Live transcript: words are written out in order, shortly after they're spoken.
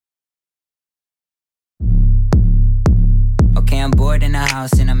I'm bored in the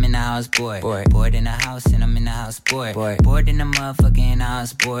house and I'm in the house, bored. Bored in the house and I'm in the house, bored. Bored in the motherfucking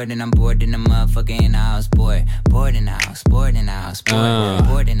house, bored, and I'm bored in the motherfucking house, bored. Bored in the house, bored in the house, bored.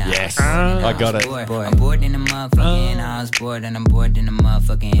 Bored in the house. Yes, I got it. I'm bored in the motherfucking house, bored, and I'm bored in the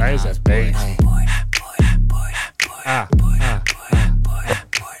motherfucking house. That is a beat.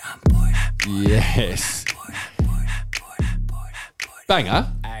 Yes. Banger.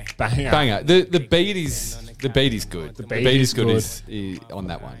 Banger. The beat is good. The beat is good is on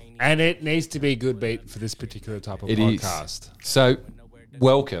that one. And it needs to be a good beat for this particular type of It podcast. is. So,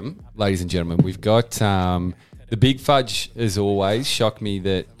 welcome, ladies and gentlemen. We've got the Big Fudge, as always. Shocked me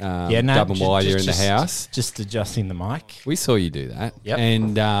that Dub and Wire are in the house. Just adjusting the mic. We saw you do that. Yep.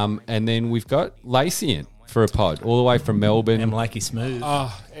 And then we've got Lacey in for a pod, all the way from Melbourne. M. Lakey Smooth.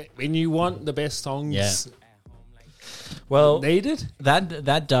 When you want the best songs Well, needed,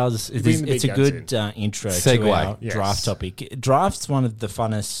 that does. Bring the It's a big good guns intro Segue. to our Yes. draft topic. Draft's one of the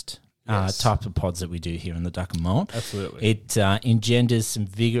funnest Yes. type of pods that we do here in the Duck and Malt. Absolutely. It engenders some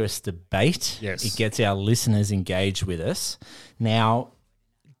vigorous debate. Yes. It gets our listeners engaged with us. Now,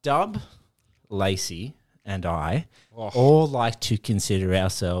 Dub, Lacey, and I all like to consider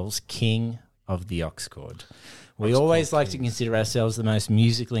ourselves king of the aux chord. We always like to consider ourselves the most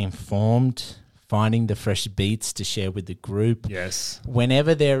musically informed, finding the fresh beats to share with the group. yes.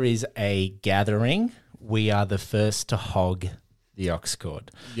 Whenever there is a gathering, we are the first to hog the aux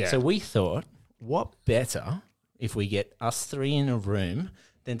chord. Yeah. So we thought, what better if we get us three in a room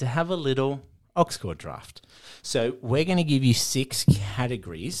than to have a little aux chord draft? So we're going to give you 6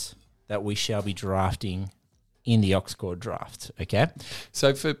 categories that we shall be drafting in the aux chord draft, okay?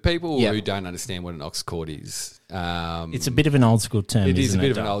 So, for people Yep. who don't understand what an aux chord is, It's a bit of an old school term, it is a isn't bit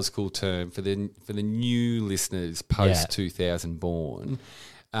it, of an Dub? old school term for the new listeners post 2000 born.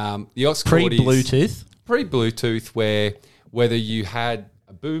 The aux chord is Pre-Bluetooth. pre-Bluetooth, where whether you had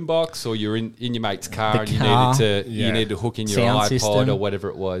a boombox or you're in your mate's car The and car. you needed to hook in your Sound iPod system or whatever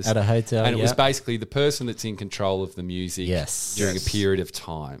it was at a hotel, and it was yeah. basically the person that's in control of the music Yes. during Yes. a period of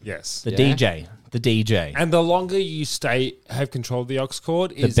time. Yes. The Yeah. DJ. And the longer you have control of the aux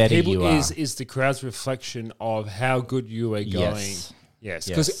chord, is better you are. is the crowd's reflection of how good you are going. Yes. Yes,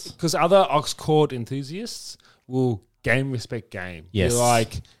 Yes. because other aux chord enthusiasts will game respect game. Yes. You're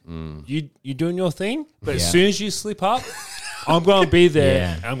like, you doing your thing, but Yeah. as soon as you slip up, I'm going to be there.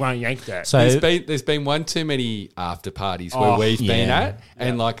 Yeah. And I'm going to yank that. So There's been one too many after parties where we've been yeah. at,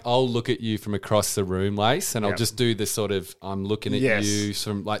 and like I'll look at you from across the room, Lace, and I'll Yep. just do the sort of I'm looking at Yes. you,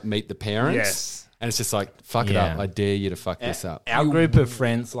 sort of like meet the parents, Yes. and it's just like fuck it Yeah. up, I dare you to fuck this up. our group of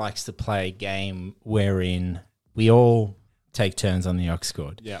friends likes to play a game wherein we all take turns on the aux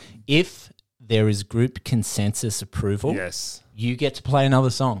chord. Yeah. If there is group consensus approval, Yes. you get to play another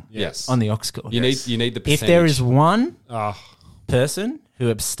song Yes. on the aux chord. You need the If percentage. there is one Oh, person who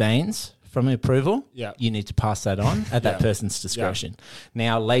abstains from approval, Yeah. you need to pass that on at that person's discretion.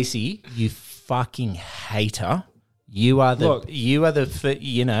 Now, Lacey, you fucking hater, you are Look. you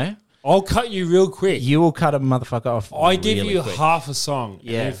know, I'll cut you real quick. you will cut a motherfucker off. I give really you quick. half a song.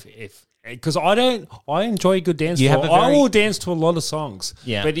 Yeah. If because I enjoy a good dance You floor. have a I very- will dance to a lot of songs.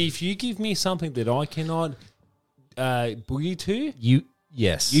 Yeah. But if you give me something that I cannot boogie to,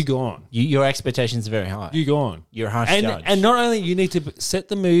 Yes, you go on. Your expectations are very high. You go on. You're a harsh And judge. and not only you need to set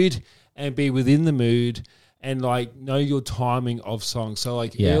the mood and be within the mood and like know your timing of songs. So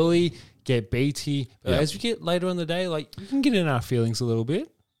like Yeah. early get beaty, but Yeah. as we get later in the day, like you can get in our feelings a little bit.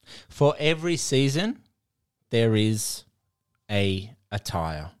 For every season, there is a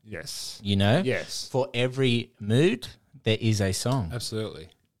attire. Yes. You know. Yes. For every mood, there is a song. Absolutely.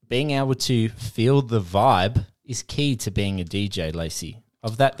 Being able to feel the vibe is key to being a DJ, Lacey.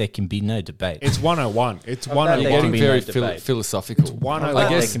 Of that, there can be no debate. It's 101. It's that You're there 101. can getting be very no debate. philosophical. 101. I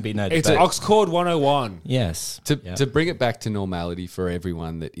there guess can be no It's debate. aux chord 101. Yes. to bring it back to normality for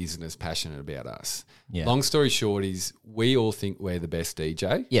everyone that isn't as passionate about us. Yeah. Long story short is we all think we're the best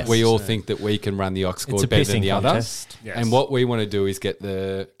DJ. Yes. We all think that we can run the aux It's chord a better than pissing the other. contest. Yes. And what we want to do is get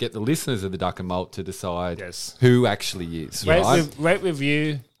the listeners of the Duck and Malt to decide Yes. who actually is. Rate, Right? rate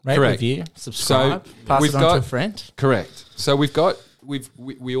review. Rate, Correct. review, subscribe, So, pass we've it on to got- a friend. Correct. So we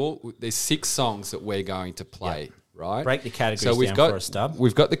all there's 6 songs that we're going to play, right? Break the categories So we've down got for a stub.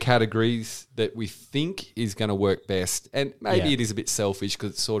 we've got the categories that we think is going to work best, and maybe Yeah. it is a bit selfish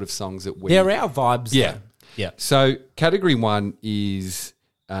because it's sort of songs that we They're our vibes. Yeah. though. Yeah. So category 1 is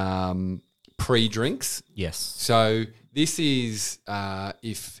pre-drinks. Yes. So this is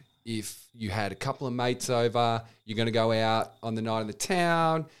if you had a couple of mates over, you're going to go out on the night in the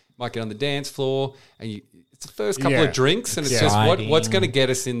town, might get on the dance floor, and it's the first couple of drinks, and it's just what's going to get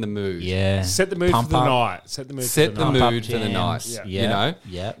us in the mood. Yeah. Set the mood for the night. Set the mood for the night. For the night. Yeah. You know?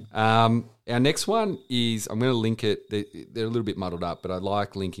 Yeah. Our next one is, I'm going to link it. They're a little bit muddled up, but I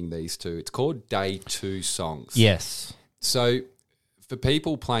like linking these two. It's called Day 2 songs. Yes. So for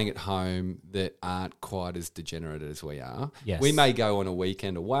people playing at home that aren't quite as degenerate as we are, we may go on a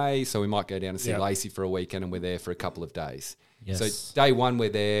weekend away. So we might go down and see Lacey for a weekend and we're there for a couple of days. Yes. So day 1, we're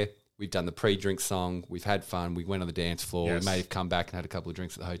there. We've done the pre-drink song. We've had fun. We went on the dance floor. Yes. We may have come back and had a couple of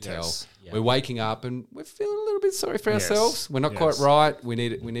drinks at the hotel. Yes. We're waking up and we're feeling a little bit sorry for ourselves. We're not quite right. We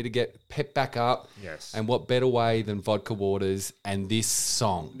need to get pep back up. Yes. And what better way than vodka waters and this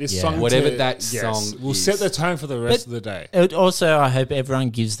song? This song, whatever that song will is. set the tone for the rest of the day. It also, I hope everyone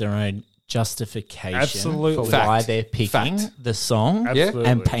gives their own justification for why they're picking the song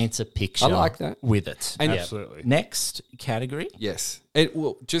and paints a picture I like that. with it. And Absolutely. Next category. Yes.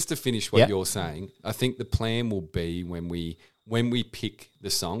 Well, just to finish what you're saying, I think the plan will be when we pick the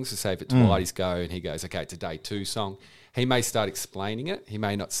songs, so say if it's Whitey's go and he goes, okay, it's a Day 2 song, he may start explaining it. He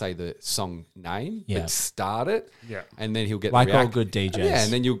may not say the song name, but start it. Yeah. And then he'll get Like the all good DJs. Yeah,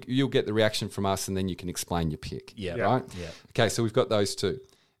 and then you'll get the reaction from us and then you can explain your pick. Yeah. Right? Yeah. Okay, so we've got those two.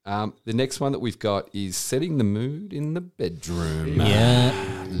 The next one that we've got is Setting the Mood in the Bedroom.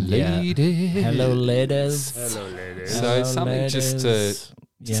 Yeah. Ladies. Hello, ladies. Hello, ladies. So Hello, something just to ladies.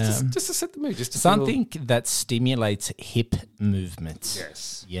 just to set the mood. Just to Something that stimulates hip movements.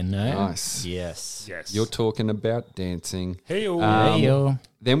 Yes. You know? Nice. Yes. Yes. You're talking about dancing. Hey-o. Hey-o.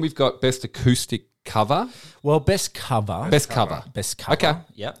 Then we've got Best Acoustic Cover. Well, best cover. Best cover. Best cover. Okay.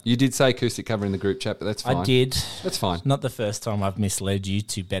 Yep. You did say acoustic cover in the group chat, but that's fine. I did. That's fine. Not the first time I've misled you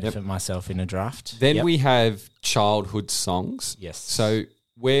to benefit myself in a draft. Then we have childhood songs. Yes. So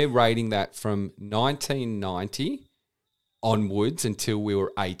we're rating that from 1990 onwards until we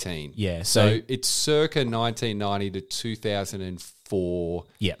were 18. Yeah. So it's circa 1990 to 2004.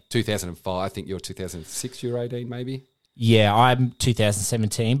 Yeah. 2005. I think you're 2006, you're 18 maybe. Yeah, I'm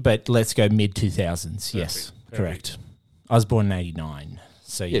 2017, but let's go mid 2000s. Yes, correct. I was born in 89.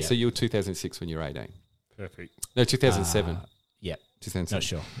 So yeah. So you're 2006 when you're 18. Perfect. No, 2007. Yeah. 2007. Not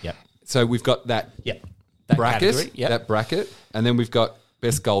sure. Yep. So we've got that Yep. bracket, that bracket, and then we've got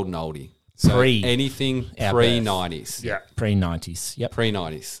Best Golden Oldie. So anything pre-90s. Yeah. Pre-90s. Yep.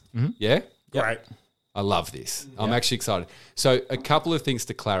 Pre-90s. Yeah? Great. I love this. I'm actually excited. So a couple of things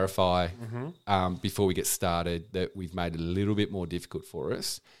to clarify before we get started that we've made it a little bit more difficult for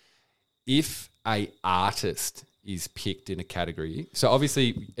us. If a artist is picked in a category, so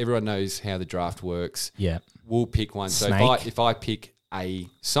obviously everyone knows how the draft works. Yeah. We'll pick one. So Snake. if I pick a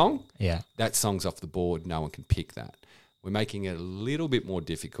song, Yeah. that song's off the board. No one can pick that. We're making it a little bit more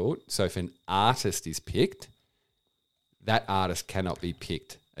difficult. So if an artist is picked, that artist cannot be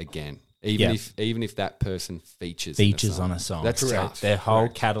picked again. Even if that person features on a song. That's tough. Their whole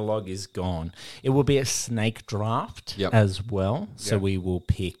catalogue is gone. It will be a snake draft as well. So we will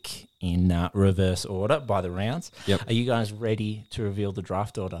pick in reverse order by the rounds. Yep. Are you guys ready to reveal the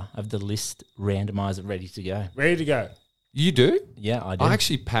draft order? Have the list randomizer ready to go? Ready to go. You do? Yeah, I do. I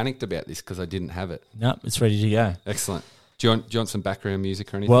actually panicked about this because I didn't have it. No, it's ready to go. Excellent. Do you want some background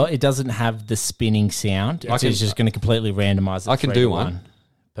music or anything? Well, it doesn't have the spinning sound. It's just going to completely randomize it. I can do one.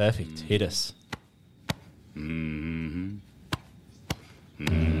 Perfect. Hit us.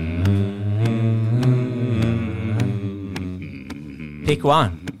 Pick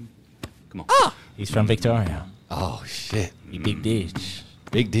one. Come on. Ah! He's from Victoria. Oh, shit. You big ditch.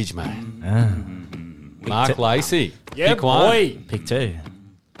 Big Dig, mate. Mark Lacey. Yeah, Pick one. boy. Pick two.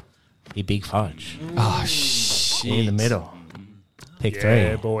 You big fudge. Oh, shit. In the middle. Pick Yeah,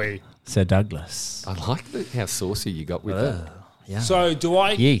 three. boy. Sir Douglas. I like how saucy you got with that. Yeah. So do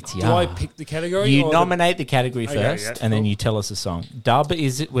I Yeet, pick the category? You or nominate the category Okay, first, and then you tell us a song. Dub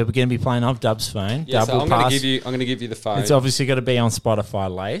is it? We're going to be playing off Dub's phone. Yeah, Dub so will I'm going pass. to give you the phone. It's obviously got to be on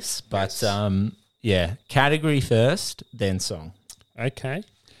Spotify Lace, but Yes. category first, then song. Okay.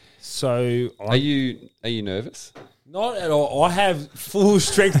 So Are you nervous? not at all. I have full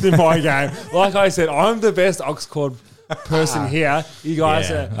strength in my game. Like I said, I'm the best Oxcord person here. You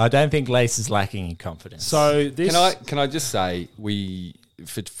guys are. I don't think Lace is lacking in confidence. So this. Can I just say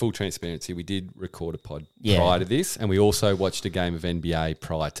for full transparency, we did record a pod Yeah. prior to this, and we also watched a game of NBA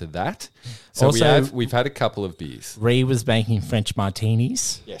prior to that. So Also- we've had a couple of beers. Ree was making French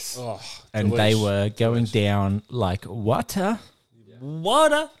martinis, Yes. Oh, and they were going down like water.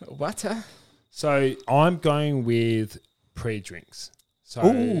 water. Water. So I'm going with pre-drinks. So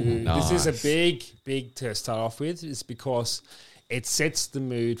this is a big to start off with. It's because it sets the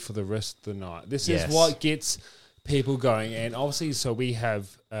mood for the rest of the night. This is what gets people going. And obviously, so we have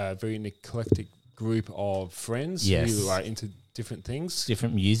a very eclectic group of friends Yes. who are into different things.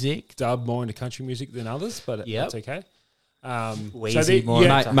 Different music. Dub more into country music than others, but Yep. that's okay. Wheezy more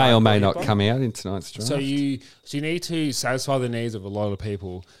yeah, into May or may hardcore not hip-hop. come out in tonight's draft. so you need to satisfy the needs of a lot of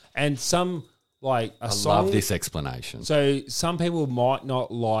people, and some like a I song. love this explanation. So some people might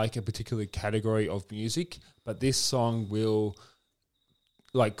not like a particular category of music, but this song will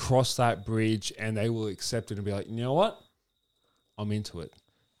like cross that bridge, and they will accept it and be like, you know what, I'm into it.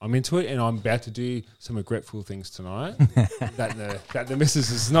 I'm into it, and I'm about to do some regretful things tonight that the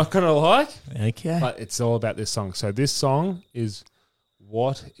missus is not going to like. Okay. But it's all about this song. So this song is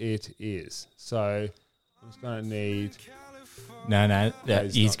What It Is. So I'm just going to need... No.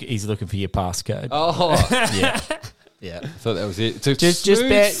 he's He's looking for your passcode. Oh, Yeah. Yeah. so that was it. It's a Just smooth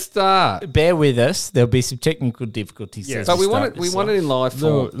bear- start. Bear with us. There'll be some technical difficulties. Yeah. as But we start want it. this We song. want it in live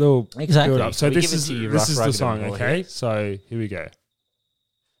form. Little Exactly. build up. So We this give it is to you this rough, is the rugged, song, and raw okay? here. So here we go.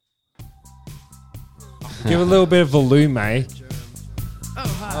 Give a little bit of volume, eh?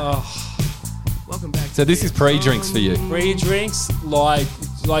 Welcome back. So this is pre-drinks for you. Free drinks, like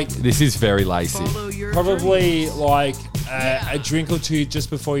This is very lacy. probably like a drink or two just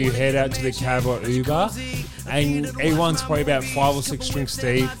before you head out to the cab or Uber, and everyone's probably about 5 or 6 drinks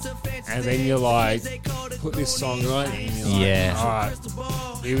deep, and then you're like, put this song on, and you're like, Yeah. all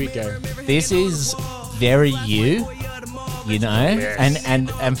right, here we go. This is very you know. Yes.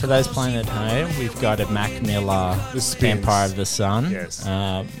 And for those playing at home, we've got a Mac Miller The spins. Empire of the Sun Yes.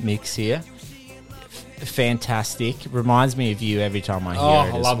 mix here. Fantastic. Reminds me of you every time I hear Oh,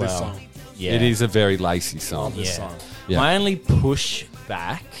 it I as love well. this song. Yeah. It is a very lacy song. This Yeah. song. Yeah. My only push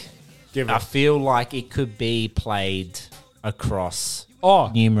back, Give I it. feel like it could be played across Oh,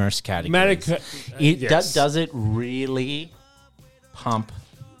 numerous categories. yes. Does it really pump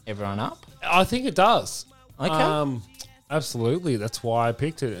everyone up? I think it does. Okay. Absolutely. That's why I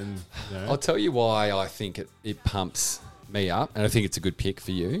picked it. And I'll tell you why I think it pumps me up, and I think it's a good pick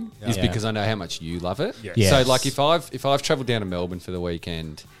for you, is Yeah. because I know how much you love it. Yes. Yes. So like if I've travelled down to Melbourne for the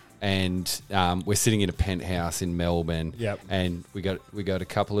weekend, and we're sitting in a penthouse in Melbourne, Yep. and we got a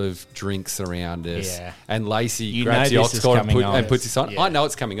couple of drinks around us, Yeah. and Lacey You grabs know the this is Oxford coming on. and puts this on. Yeah. I know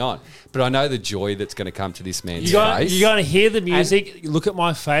it's coming on, but I know the joy that's going to come to this man's you're face. going to hear the music, look at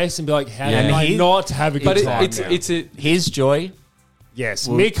my face, and be like, how Yeah. can I And he- not have a good but time it's now? it's a His joy, Yes.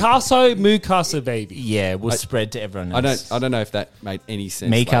 Mikasa, baby. yeah, will spread to everyone else. I don't know if that made any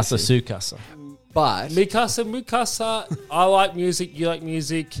sense. Mikasa Lacey. Sukasa. But Mikasa, I like music, you like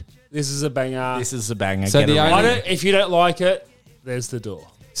music. This is a banger. This is a banger. So Get the around. only- if you don't like it, there's the door.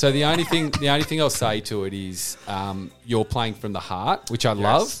 So the only thing I'll say to it is you're playing from the heart, which I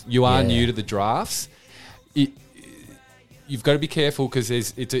love. You are Yeah. new to the drafts. You've got to be careful because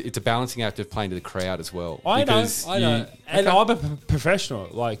it's a balancing act of playing to the crowd as well. I know, Because I know. you- And I'm a professional.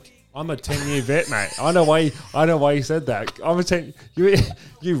 Like, I'm a 10-year vet, mate. I know why you said that. I'm a 10.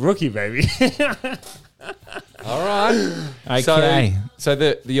 You rookie, baby. all right. Okay. So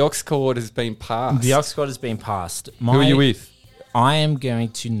the aux chord has been passed. The Ox Squad has been passed. Who are you with? I am going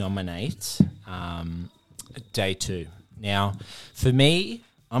to nominate Day 2. Now, for me,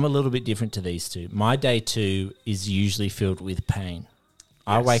 I'm a little bit different to these two. My Day 2 is usually filled with pain.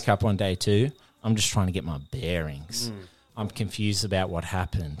 I wake up on Day 2, I'm just trying to get my bearings. I'm confused about what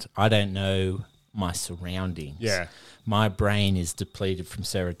happened. I don't know my surroundings. Yeah. My brain is depleted from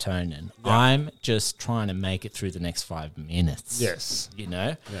serotonin. I'm just trying to make it through the next 5 minutes. Yes. You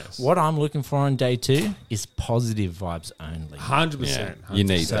know? Yes. What I'm looking for on Day 2 is positive vibes only. 100%. You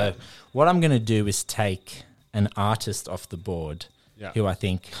need So that. what I'm going to do is take an artist off the board Yeah. who I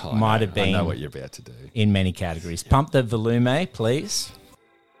think I might know- have been I know what you're about to do. in many categories. Pump the volume, please.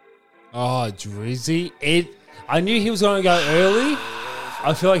 Oh, Drizzy. I knew he was going to go early.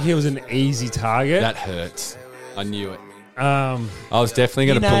 I feel like he was an easy target. That hurts. I knew it. I Um, was definitely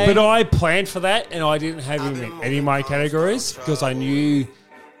going to You know- pull. but I planned for that, and I didn't have him in any of my categories because I knew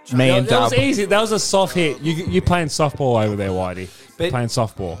Me and that was Dub. easy. That was a soft hit. You playing softball over there, Whitey. But- Playing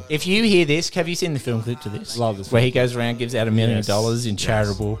softball. If you hear this, have you seen the film clip to this? Love this Where film. he goes around, gives out $1 million Yes. in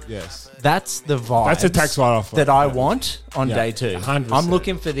charitable. Yes. That's the vibe. That's a tax write-off. that I want on Yeah, Day 2. 100%. I'm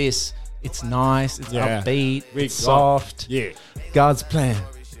looking for this. It's nice. It's Yeah. upbeat. Big It's vibe. soft. Yeah. God's plan.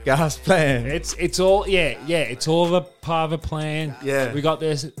 God's plan. It's all It's all a part of a plan. Yeah. We got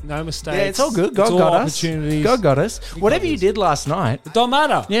this. No mistakes. Yeah, it's all good. God It's all got us. opportunities. God got us. Whatever got you us. did last night, It don't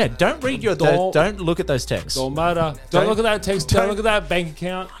matter. yeah, don't read your don't look at those texts. Don't matter. Don't Don't- look at that text. Don't look at that bank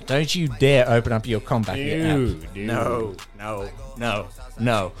account. Don't you dare open up your Combat app. No.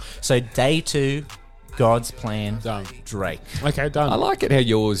 No. So Day 2, God's plan, Done. Drake. Okay, done. I like it how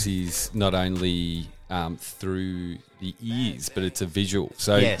yours is not only through the ears, but it's a visual.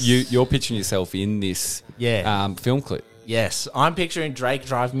 So Yes. you're picturing yourself in this film clip. Yes, I'm picturing Drake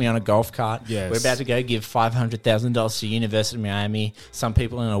driving me on a golf cart. Yes. We're about to go give $500,000 to University of Miami. Some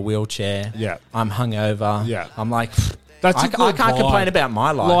people in a wheelchair. Yeah. I'm hungover. Yeah. I'm like, That's I a good can't vibe. complain about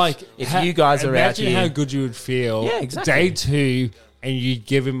my life. Like if you guys are out imagine here, how good you would feel. Yeah, exactly. Day 2, and you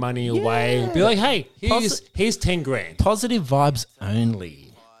give him money away. Be like, hey, here's 10 grand. positive vibes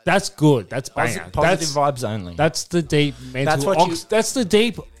only. That's good. That's banger. Positive vibes only. That's the deep mental. That's the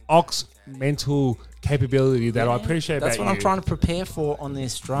deep mental capability that I appreciate. That's about what you. I'm trying to prepare for on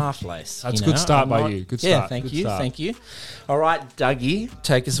this draft, Lace. That's a good start by you. Good Yeah, start. thank Good you. start. Thank you. All right, Dougie,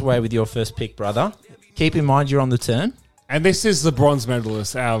 take us away with your first pick, brother. Keep in mind you're on the turn. And this is the bronze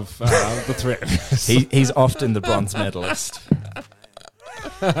medalist out of the three. He's often the bronze medalist.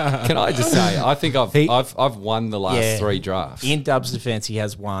 Can I just say, I think I've won the last 3 drafts. In Dub's defense, he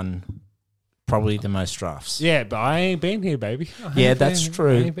has won probably the most drafts. Yeah, but I ain't been here, baby. Yeah, that's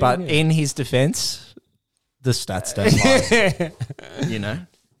true. But in his defense, the stats don't lie. You know?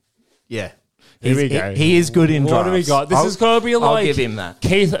 Yeah. Here we go. He is good in drafts. What do we got? This is going to be like I'll give him that.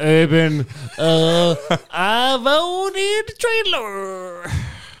 Keith Urban. I voted trailer.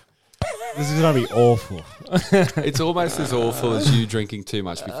 This is going to be awful. It's almost as awful as you drinking too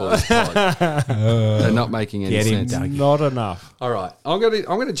much before this pod and not making any Get him, sense. Doug. Not enough. All right, I'm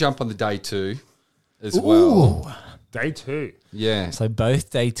gonna jump on the day 2 as well. Day 2. Yeah, So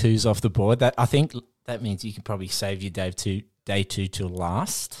both day 2s off the board. I think that means you can probably save your day 2 till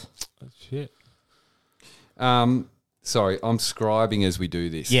last. Shit. Sorry, I'm scribing as we do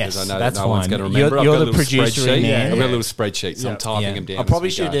this. Yes, because I know that's that no one's fine. going to remember. You're I've got the a little producer spreadsheet. in there. I've got a little spreadsheet, so Yeah. I'm typing them down. I probably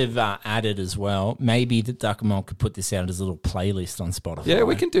as we should go. have added as well. Maybe the Duckamole could put this out as a little playlist on Spotify. Yeah,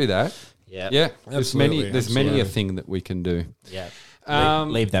 we can do that. Yeah. Yeah, there's many Absolutely. a thing that we can do. Yeah.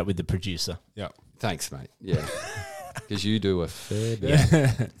 Leave that with the producer. Yeah. Thanks, mate. Yeah, because you do a fair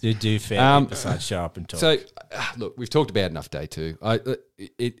bit. You do fair besides show up and talk. So, look, we've talked about enough day 2.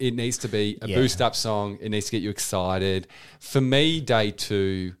 It needs to be a boost up song. It needs to get you excited. For me, day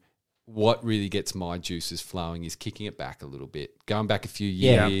 2, what really gets my juices flowing is kicking it back a little bit, going back a few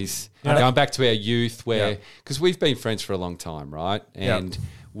years, going back to our youth, where because we've been friends for a long time, right? And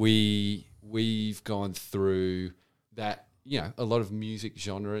we've gone through that. A lot of music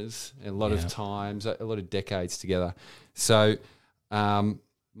genres, and a lot of times, a lot of decades together. So,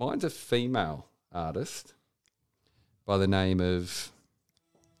 mine's a female artist by the name of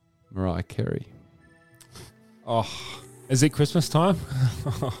Mariah Carey. Oh, is it Christmas time?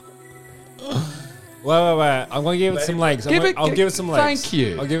 Wait. I'm going to give it some legs. I'll give it some legs. Thank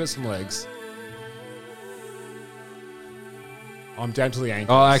you. I'll give it some legs. I'm down to the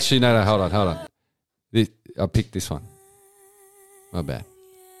ankle. Oh, actually, no, hold on. I picked this one. My bad.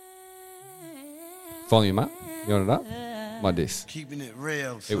 Volume up. You want it up? My disc. Keeping it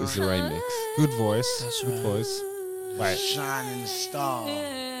real. It was the remix. Good voice. Good voice. Wait. Shining star.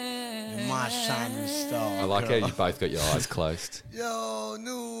 You're my shining star. I like how you both got your eyes closed. Yo,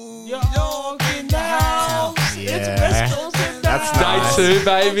 New York in the house. Yeah. That's Day 2,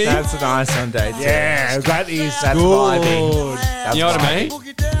 baby. That's nice on day 2. Yeah, that is That's good. vibing. That's You know what I vibing.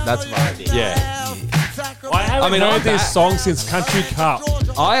 mean? That's vibing. Yeah. I haven't heard I'm this back. song since Country Cup.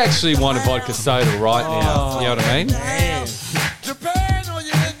 I actually want a vodka soda right now. You know what I mean? Man. Japan, are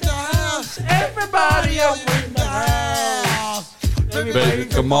you in the house? Everybody up in the house. Baby,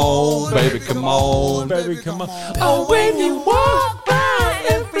 come on. Baby, come on. Baby, come on. Oh, when you walk by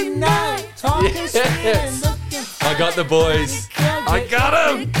every night. Yes. I got the boys. I got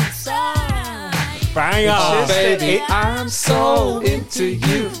them. Banger. Oh, baby, I'm so into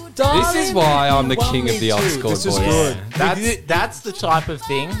you. This is why I'm the king of the Oxcord boys. This is good. That's the type of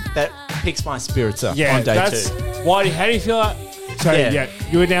thing that picks my spirits up Yeah, on day that's 2. why. How do you feel like? So Yeah.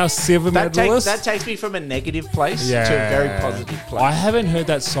 you are now silver That medalist. takes me from a negative place Yeah. to a very positive place. I haven't heard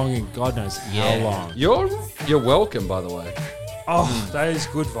that song in God knows how long. You're welcome, by the way. Oh, that is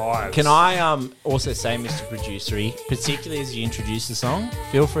good vibes. Can I also say, Mr. Producer, particularly as you introduce the song,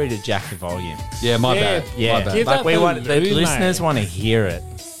 feel free to jack the volume. Yeah, my Yeah. bad. Yeah, My bad. Give like that we for want the you, listeners mate. want to hear it.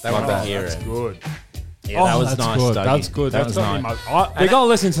 They want to bad. hear That's it. good. Yeah, that was that's nice. good. Dougie. That's good. That That's was got nice. me. We're going to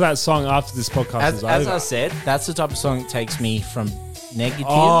listen to that song after this podcast As is over. I said, that's the type of song that takes me from negative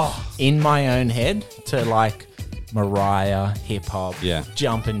Oh. in my own head to like Mariah, hip hop, Yeah.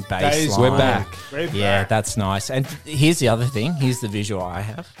 jumping bass That is- line. We're back. We're Yeah, back. that's nice. And here's the other thing. Here's the visual I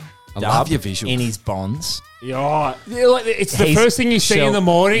have. love your visuals. in his bonds. Yeah, like it's the He's- first thing you see shell- in the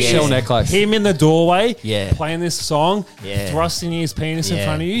morning. yeah. is Shell necklace. Him in the doorway, Yeah. playing this song, Yeah. thrusting his penis in Yeah.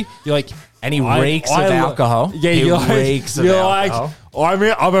 front of you. You're like, And he reeks of alcohol. Yeah, He you're like, reeks of you're alcohol.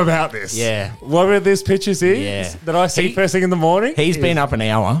 like, I'm about this. Yeah. Whatever this pictures is Yeah. that I see He- first thing in the morning. He's been up an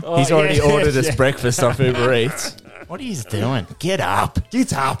hour. Oh, He's already yeah. ordered us Yeah. breakfast off Uber Eats. What are you doing? Get up.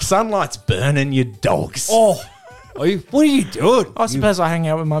 Get up. Sunlight's burning your dogs. Oh, what are you doing? I suppose I hang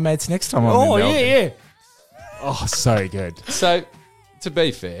out with my mates next time I'm Oh, in Melbourne. yeah. Oh, so good. So, to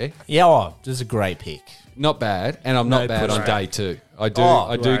be fair, Yeah, oh, this is a great pick. not bad, and I'm No not bad on pushback. day 2. I do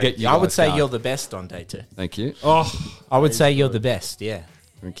right. get you. I would guys say going. you're the best on day 2. Thank you. Oh, I would say you're the best, yeah.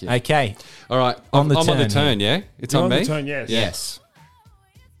 Thank you. Okay. All right, On the I'm on the turn, turn. Yeah, it's you're on on me. the turn, yes. Yes.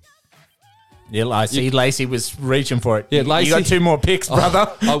 Yeah, I see Lacey was reaching for it. Yeah, You Lacey- got 2 more picks,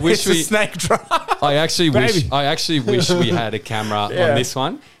 brother. I wish It's a we- snake draft. I actually Baby. wish we had a camera Yeah. on this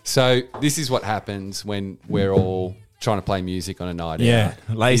one. So this is what happens when we're all trying to play music on a night Yeah,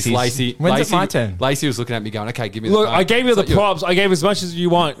 out. Lacey's- Lacey. When's it Lacey, my turn? Lacey was looking at me going, "Okay, give me the Look, phone." I gave you It's the like your- props. I gave as much as you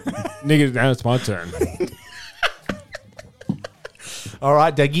want. Nigga, now it's my turn. All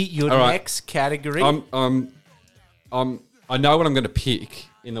right, Dougie, your All right. next category. I know what I'm going to pick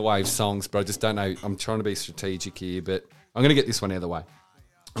in the way of songs, but I just don't know. I'm trying to be strategic here, but I'm going to get this one out of the way.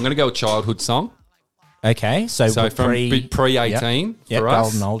 I'm going to go with childhood song. Okay, so So we're from pre-18 yep, for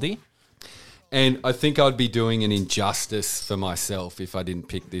us. golden oldie. And I think I'd be doing an injustice for myself if I didn't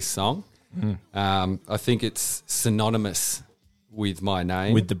pick this song. I think it's synonymous with my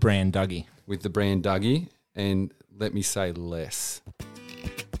name, With the brand Dougie. with the brand Dougie, and let me say less.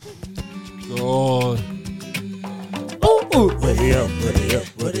 Oh.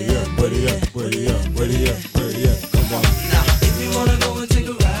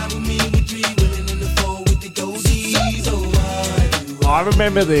 I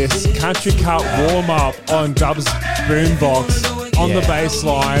remember this country cut warm up on Dub's boombox on the Yeah. bass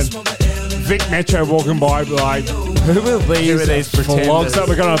line. Vic Metro walking by, be like, who are these, pretenders? vlogs that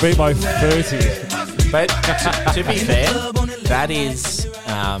we're going to beat by 30? But to be fair, that is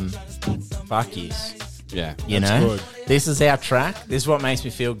fuck yous. Yeah. You That's know, good. this is our track. This is what makes me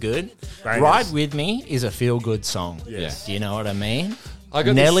feel good. Bangers. Ride With Me is a feel good song. Yes. Do you know what I mean? I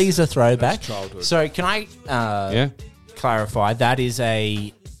got Nelly's a throwback. That's childhood. So can I Yeah. clarify? That is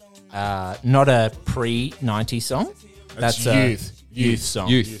a not a pre-90 song. That's a youth. youth song.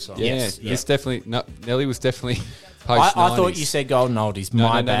 Youth. song. Yeah. Yes, It's definitely, no, Nelly was definitely post I thought you said golden oldies. No,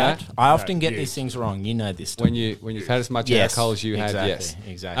 My no, no, bad. no. I often get youth. these things wrong. You know this. when you've had as much alcohol as you exactly, had. Yes.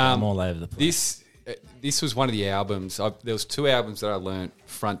 exactly. I'm all over the place. This was one of the albums. There was 2 albums that I learnt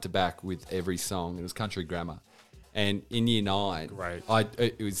front to back with every song. It was Country Grammar, and in year 9, Great.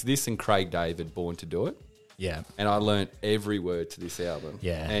 it was this and Craig David, Born to Do It, Yeah. and I learnt every word to this album.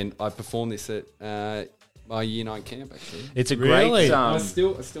 Yeah. and I performed this at my year 9 camp. Actually, It's a Really? great. I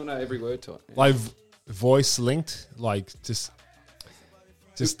still know every word to it. Like voice linked, like just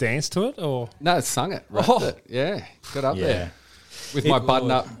dance to it, or No, it sung it. Rapped Oh. it. Yeah, got up Yeah. there with my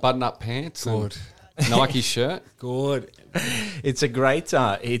button up pants Good. and Nike shirt. good. It's a great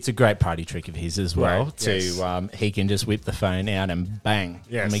party trick of his as well. Right, To yes. he can just whip the phone out and bang.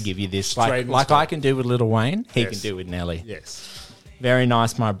 Yes. Let me give you this. Straight Like, in the like straight. I can do with Lil Wayne, he Yes. can do with Nelly. Yes. Very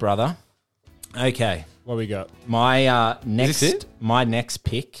nice, my brother. Okay, What we got? this my next it? my next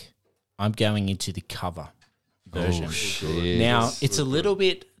pick, I'm going into the cover version. Shit. Now it's a little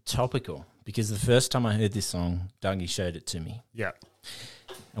bit topical because the first time I heard this song, Dougie showed it to me, Yeah.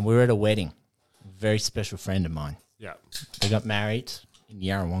 and we were at a wedding. A very special friend of mine. Yeah. They got married in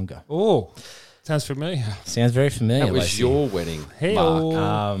Yarrawonga. Oh, sounds familiar. Sounds very familiar. That was Lacey. your wedding, Hey,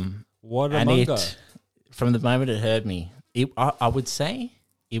 Mark. what a And mungo. it, from the moment it heard me, I would say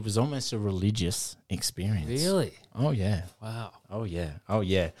it was almost a religious experience. Really? Oh yeah. Wow. Oh yeah. Oh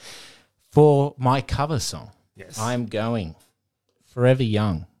yeah. For my cover song, Yes. I'm going Forever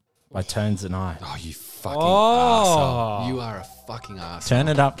Young by Tones and I. Oh, you fucking Oh. arsehole. You are a fucking arsehole. Turn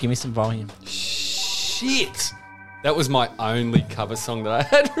it up. Give me some volume. Shit. That was my only cover song that I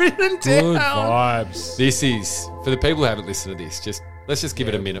had written Good down. vibes. This is, for the people who haven't listened to this, let's just give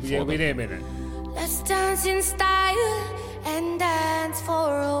it a minute Yeah, for we them. need a minute. Let's dance in style and dance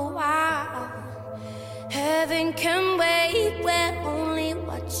for a while. Heaven can wait, we're only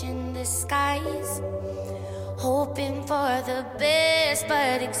watching the skies. Hoping for the best,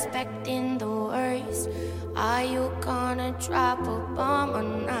 but expecting the worst. Are you gonna drop a bomb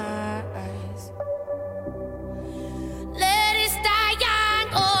on us? Let us die young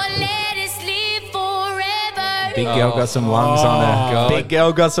or let us live forever Big girl got some lungs on her. God. Big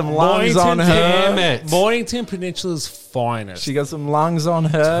girl got some lungs on her. Damn it. Mornington Peninsula's finest. She got some lungs on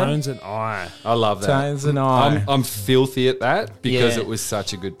her. Tones and I. I love that. Tones and I. I'm filthy at that because Yeah. it was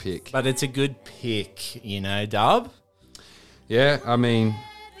such a good pick. But it's a good pick, you know, Dub. Yeah, I mean,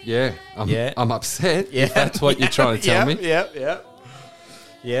 yeah. I'm upset. If that's what you're trying to tell me.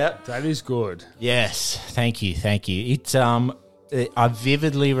 Yep. That is good. Yes, thank you. It's I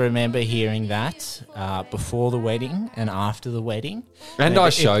vividly remember hearing that before the wedding and after the wedding. And I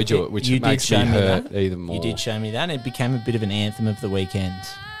showed you it, which you makes did me show me hurt that. even more. You did show me that. And it became a bit of an anthem of the weekend.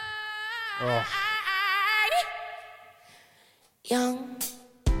 Young.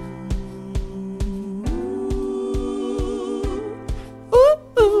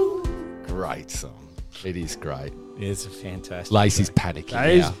 Great song. It is great. It's a fantastic. Lacey's panicking That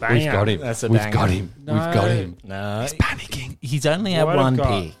is now. banger. We've got him. That's a We've banger. got him. No. We've got him. No, He's panicking. he's only had What I've one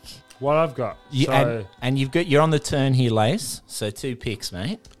got. pick. What I've got. You, So and you're on the turn here, Lace. So 2 picks,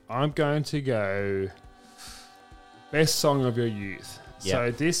 mate. I'm going to go best song of your youth. Yep.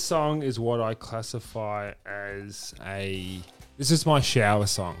 So this song is what I classify as this is my shower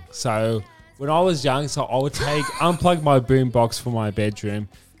song. So when I was young, so I would unplug my boombox from my bedroom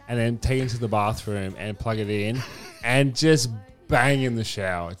and then take it into the bathroom and plug it in and just bang in the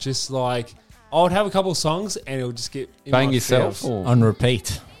shower. Just like I would have a couple songs and it would just get in Bang my yourself? feels. Or? On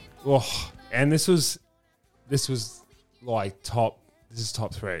repeat. Oh, and this was like top. This is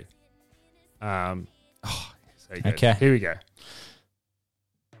top 3. So good. Okay. Here we go.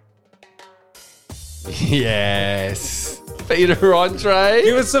 Yes. Peter Andre.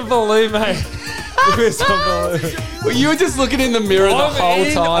 Give us some balloon, mate. Give us some balloon. Well, you were just looking in the mirror the whole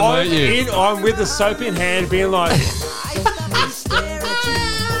time, weren't you? I'm with the soap in hand, being like,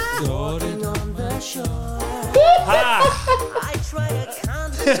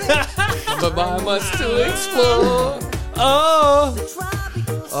 But I must still explore.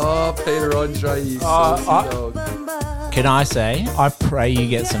 Oh, Peter Andre, you saucy dog. Can I say, I pray you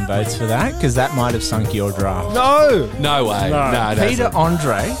get some votes for that because that might have sunk your draft. no. No way. No. No, Peter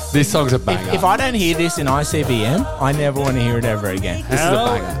Andre, this song's a banger. if I don't hear this in ICBM, I never want to hear it ever again. This is a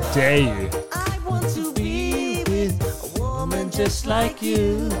How banger. dare you? Just like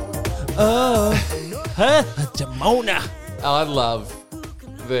you. Oh, her, Jamona. I love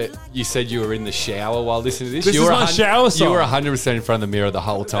that you said you were in the shower while listening to this. This you is were my shower song. You were 100% in front of the mirror the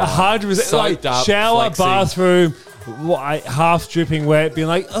whole time. 100%. Soaked Like up, shower, flexing. bathroom, half dripping wet, being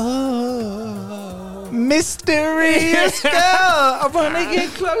like, oh. Mysterious girl. I want to get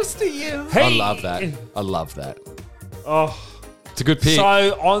close to you. I love that. I love that. Oh. It's a good pick.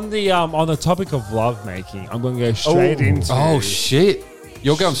 So on the topic of love making, I'm going to go straight into Oh, shit.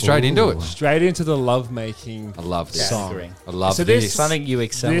 You're going straight into it. straight into the love making I love this. song. I love So this. this- Something you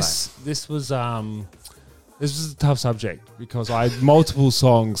excel This was a tough subject because I had multiple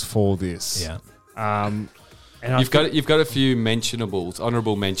songs for this. at. And You've got a few mentionables,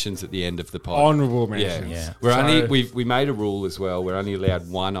 honourable mentions at the end of the pod. honourable Yeah, mentions. Yeah. We're So- only we made a rule as well. We're only allowed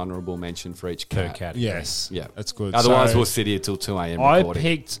one honourable mention for each Per cat. category. Yes. Yeah, That's good. Otherwise, So we'll sit here till 2 a.m. I recording.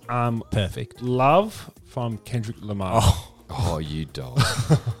 picked Perfect. Love from Kendrick Lamar. Oh, you dog!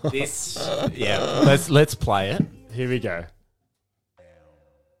 This, let's play it. Here we go.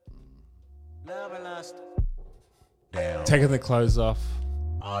 Taking the clothes off.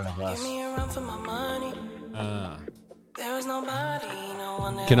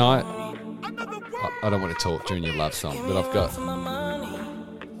 Can I don't want to talk during your love song, but I've got.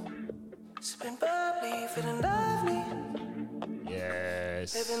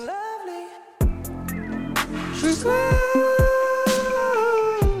 Yes.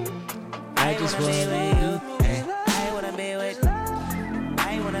 I just want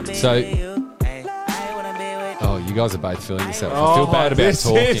So, oh, you guys are both feeling yourself. I feel bad about this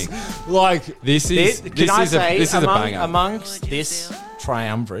talking. is like This is Can I say, this is a banger. amongst this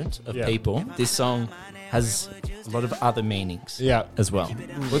triumvirate of Yeah. people, this song has a lot of other meanings yeah. as well.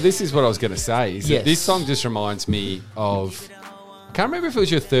 Well, this is what I was going to say. Is Yes. that this song just reminds me of. I can't remember if it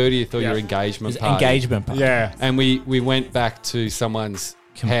was your 30th or Yeah. your engagement It's party. engagement part. Yeah. And we went back to someone's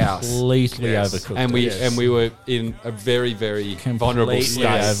house. Completely Yes. overcooked. And we Yes. were in a very, very vulnerable Completely state.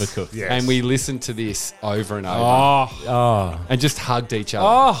 overcooked. Yes. And we listened to this over and over. Oh, Oh, And just hugged each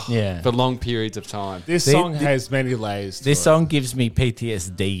other yeah. for long periods of time. this The- song the- has many layers. To This it. song gives me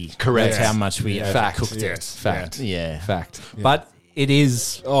PTSD. Correct. That's how much we Fact. overcooked it. Yes. Fact. Yeah. Fact. But it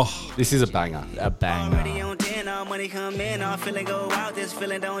is This is a banger. a banger. On 10, all money come in, all feeling go out. This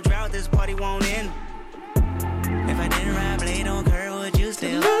feeling don't drought, this party won't end. If I didn't ride blade on curve, would you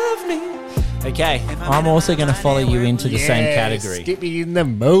still love me? Okay, I'm also going to follow you into the same category. Get me in the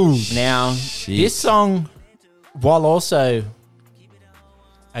mood. Now, Shit. this song while also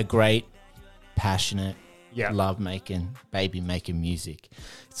a great, passionate, Yeah. love making, baby making music,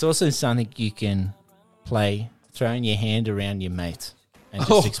 it's also something you can play, throwing your hand around your mate and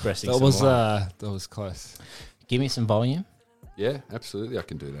just expressing that some was love. that was close. Give me some volume. Yeah, absolutely. I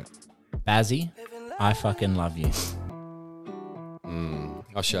can do that. Bazzy, I fucking love you.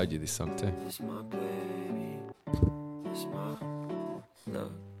 I showed you this song too. It's my baby. It's my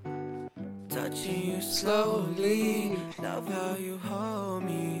love. Touching you slowly. Love how you hold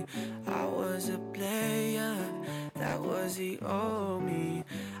me. I was a player. That was the old me.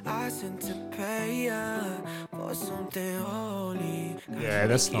 I sent to pay ya for something holy. Yeah,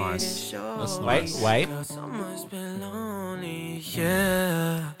 that's nice. That's nice. Wait. Summer's been lonely.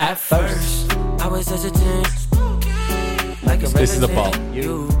 Yeah. At first, I was hesitant. Like This is the pop.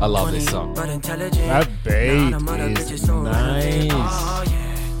 I love this song. But intelligent. That beat Now the mother is bitches so nice. Oh,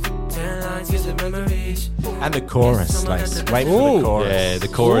 yeah. 10 lines, gives it memories. And the chorus, like, wait for the chorus. Yeah, the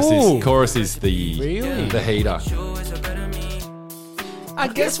chorus is the Really? the heater. I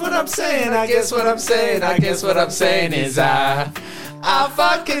guess what I'm saying, I guess what I'm saying, I guess what I'm saying is I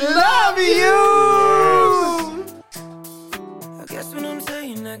fucking love you. I guess what I'm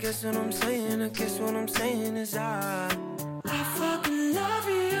saying, I guess what I'm saying, I guess what I'm saying is I fucking love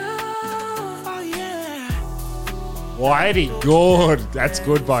you. Oh yeah. Whitey, good. That's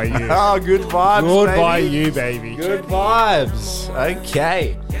good by you. Oh, good vibes, Good baby. by you, baby. Good vibes.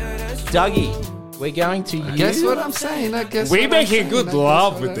 Okay. Dougie, we're going to you. Guess what I'm saying? I guess We're what I'm making saying, good I guess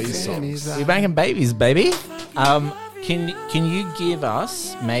love what with I'm these saying songs. is, We're making babies, baby. Can you give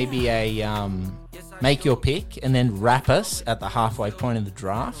us maybe a make your pick and then wrap us at the halfway point of the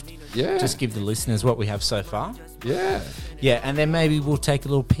draft? Yeah. Just give the listeners what we have so far. Yeah. Yeah, and then maybe we'll take a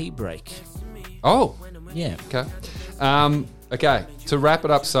little pee break. Oh, Yeah. okay. Okay, to wrap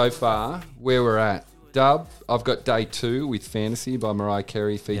it up so far, where we're at. Dub, I've got Day 2 with Fantasy by Mariah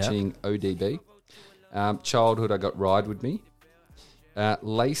Carey featuring ODB. Childhood, I got Ride With Me.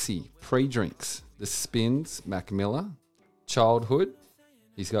 Lacey, Pre-Drinks, The Spins, Mac Miller. Childhood,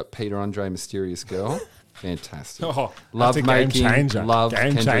 he's got Peter Andre, Mysterious Girl. Fantastic. Oh, Love that's a game Making, changer. Love Game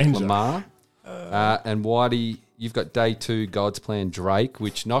Kendrick changer. Lamar. And Whitey, you've got Day 2, God's Plan, Drake,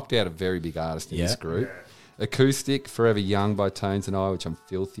 which knocked out a very big artist in this Yeah. group. Acoustic, Forever Young by Tones and I, which I'm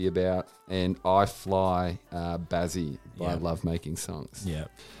filthy about. And I Fly, Bazzy by Yeah. Love Making Songs. Yeah.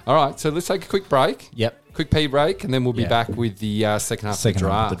 All right, so let's take a quick break. Yep. Quick pee break, and then we'll be Yeah. back with the second half Second of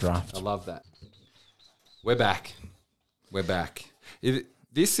the half draft. of the draft. I love that. We're back. We're back.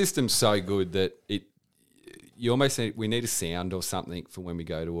 This system's so good that you almost we need a sound or something for when we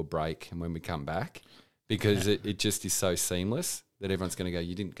go to a break and when we come back, because it just is so seamless that everyone's going to go,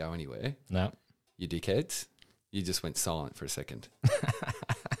 you didn't go anywhere, No. you dickheads. You just went silent for a second.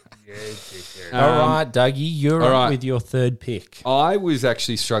 All right, Dougie, you're all up right. with your third pick. I was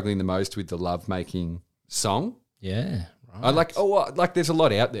actually struggling the most with the Love Making song. Yeah. Right. I like there's a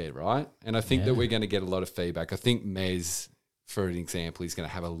lot out there, right? And I think that we're going to get a lot of feedback. I think Mez, for an example, is going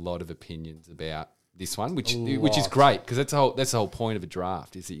to have a lot of opinions about this one, which is great, because that's the whole point of a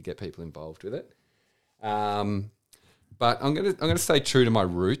draft, is that you get people involved with it. But I'm gonna stay true to my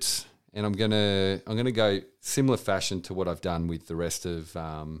roots, and I'm gonna go similar fashion to what I've done with the rest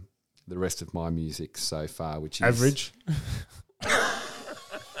of my music so far, which is Average.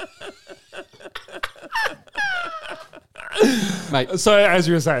 mate. So as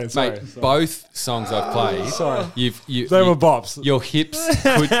you were saying, sorry. Mate, both songs I've played, Sorry. you They were bops. Your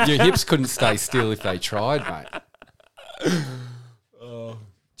hips couldn't stay still if they tried, mate.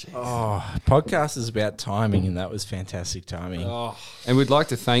 Podcast is about timing, and that was fantastic timing. And we'd like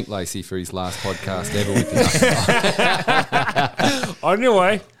to thank Lacey for his last podcast ever with us. On your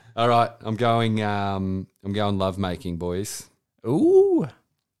way. All right, I'm going Love Making, boys. Ooh.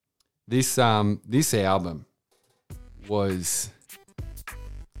 This album was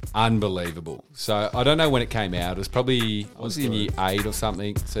unbelievable. So I don't know when it came out. It was probably I was in year 8 or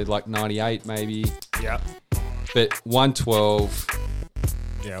something. So like 98 maybe. Yeah. But 112.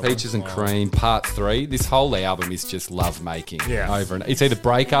 Yeah. Peaches and Cream, Part 3. This whole album is just love making. Yeah. Over and it's either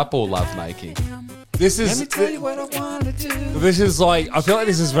breakup or love making. This is. what I want to do. This is like, I feel like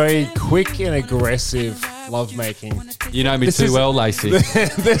this is very quick and aggressive lovemaking. You know me This too is- well, Lacey.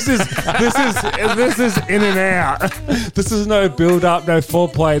 This is in and out. This is no build up, no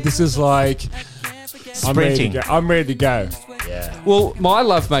foreplay. This is like Sprinting. I'm ready to go. Well, my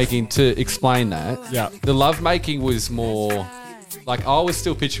love making, to explain that, Yeah. the love making was more like I was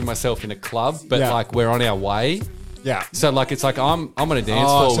still picturing myself in a club, but Yeah. like we're on our way. Yeah. So like it's like I'm on a dance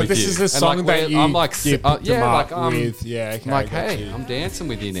floor so with this you. is the And, song like, that you I'm like you picked them yeah, up like I'm with. Yeah. Okay, I'm like, got hey, you. I'm dancing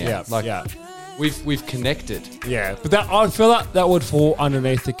with you now. Yeah. Like yeah. we've connected. Yeah, but I feel like that would fall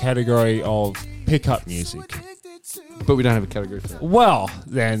underneath the category of pickup music. But we don't have a category for that. Well,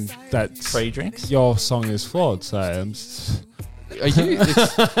 then that's Pre-drinks? your song is flawed. So Are you?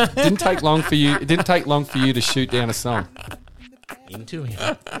 It didn't take long for you. It didn't take long for you to shoot down a song. Into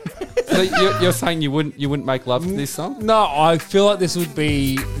him. So you're saying you wouldn't make love to this song? no, I feel like this would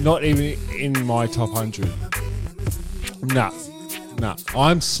be not even in my top 100. No.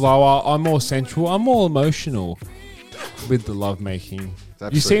 I'm slower. I'm more sensual. I'm more emotional with the lovemaking.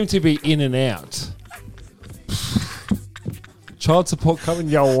 You seem to be in and out. Child support coming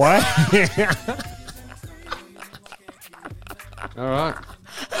your way. All right.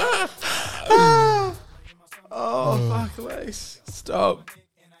 Oh, fuck, Lace. Stop.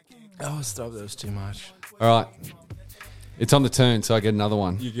 Oh, stop. That was too much. All right. It's on the turn, so I get another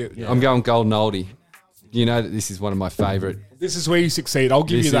one. Yeah. I'm going Golden Oldie. You know that this is one of my favourite. This is where you succeed. I'll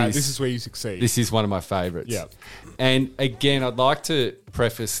give This you that. is- This is where you succeed. This is one of my favourites. Yeah. And again, I'd like to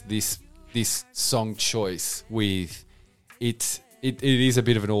preface this song choice with it is a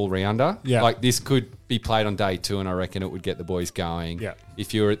bit of an all-rounder. Yeah. Like this could be played on day 2 and I reckon it would get the boys going. Yeah.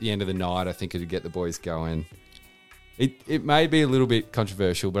 If you're at the end of the night, I think it would get the boys going. It may be a little bit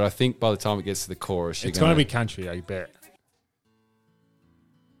controversial, but I think by the time it gets to the chorus, It's going to be country, I bet.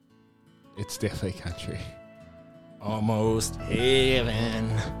 It's definitely country. Almost heaven.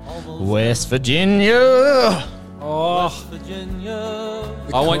 West Virginia. Oh,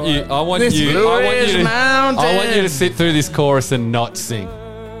 I want you to sit through this chorus and not sing.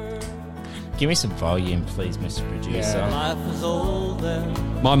 Give me some volume, please, Mr. Producer.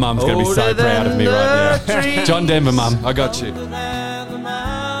 My mum's going to be so proud of me right now. John Denver, mum, I got you.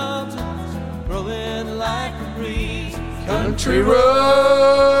 Country road,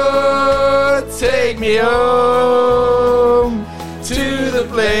 take me home to the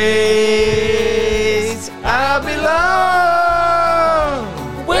place I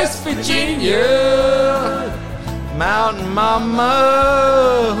belong. West Virginia, Mountain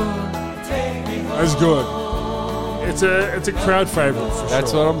Mama. that's good. It's a crowd favorite for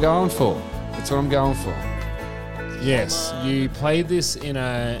That's sure. what I'm going for. Yes, you play this in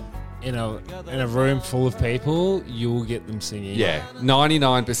a room full of people, you'll get them singing. Yeah,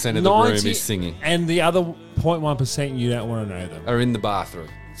 99% of the room is singing. And the other 0.1% you don't want to know them. Are in the bathroom.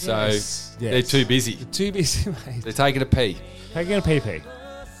 So Yes, they're yes. too busy. Too busy, mate. They're taking a pee. Taking a PP.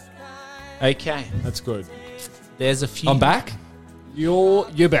 Okay, That's good. there's a few. I'm back. You're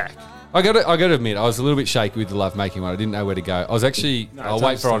back. I got to admit, I was a little bit shaky with the lovemaking one. I didn't know where to go. I was actually. No, I'll it's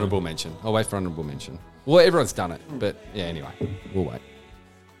wait for understandable. honourable mention. Well, everyone's done it, but yeah. Anyway, we'll wait.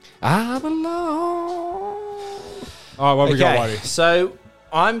 I belong. All right, what we got, Okay, buddy? so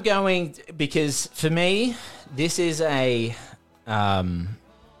I'm going because for me, this is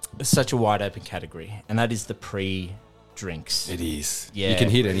such a wide open category, and that is the pre-drinks. It is. Yeah. You can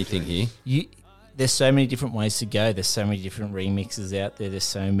hit anything here. There's so many different ways to go. There's so many different remixes out there. There's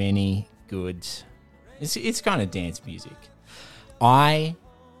so many good. It's kind of dance music. I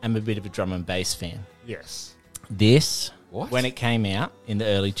am a bit of a drum and bass fan. Yes. This, What? when it came out in the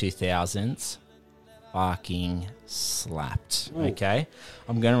early 2000s, fucking slapped. Okay,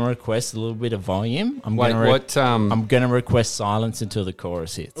 I'm going to request a little bit of volume. I'm Wait, going what? I'm going to request silence until the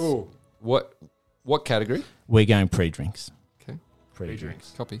chorus hits. Ooh. What category? We're going pre-drinks. Okay,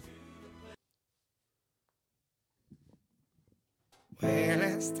 Pre-drinks. copy. When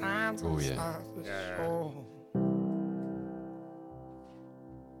it's time to Oh, yeah. start the show.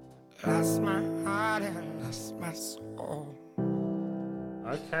 Lost my heart and lost my soul.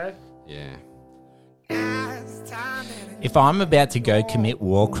 Okay. Yeah. Now it's time that If I'm about to go commit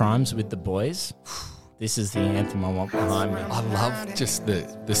war crimes with the boys, this is the anthem I want behind me. I love just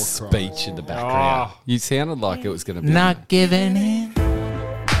the speech in the background. You sounded like it was going to be. Not giving in.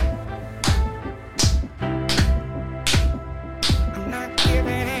 I'm not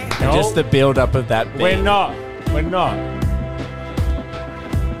giving in. No, Just the build up of that beat. we're not. We're not. I'm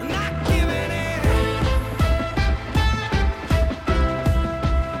not giving in.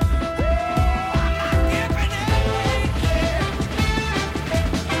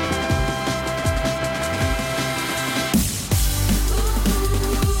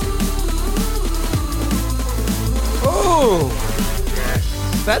 Ooh.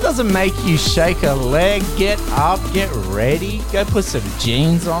 That doesn't make you shake a leg, get up, get ready, go put some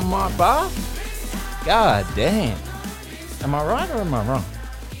jeans on my butt. God damn. Am I right or am I wrong?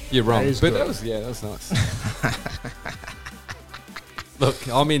 You're wrong. That is But good. that was nice. Look,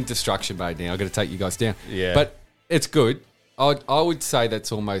 I'm in destruction mode now. I've got to take you guys down. Yeah. But it's good. I would say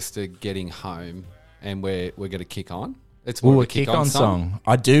that's almost a getting home and we're going to kick on. It's more Ooh, of a a kick-on song.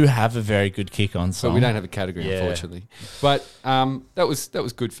 I do have a very good kick-on song. but we don't have a category, Yeah. unfortunately. But that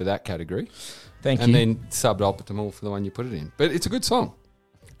was good for that category. Thank And you. then suboptimal for the one you put it in. But it's a good song.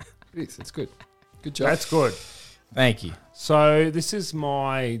 It is. It's good. Good job. That's good. Thank you. So this is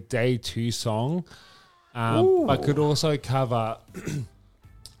my day 2 song. I could also cover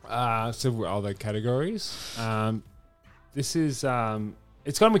several other categories. This is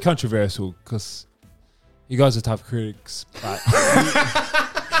it's going to be controversial because you guys are tough critics, but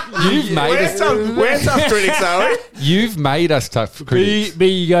You've made us. We're tough critics, are we? You've made us tough critics.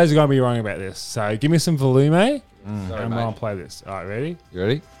 you guys are going to be wrong about this. So give me some volume, Sorry, and I'm mate. going to play this. All right, ready? You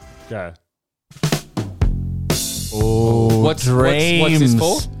ready? Go. Oh, What's this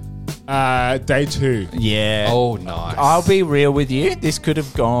for? Day 2. Yeah. Oh, nice. I'll be real with you. This could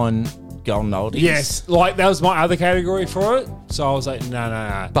have gone Golden Oldies. Yes, like that was my other category for it. So I was like,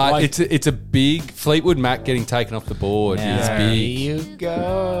 no. But like, it's a big Fleetwood Mac getting taken off the board. Now It's here big. you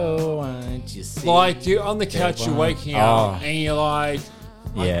go. Won't you see? like you're on the couch, you're waking up, Oh. and you're like,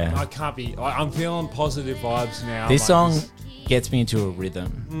 Yeah. I can't be. I'm feeling positive vibes now. This Like, song gets me into a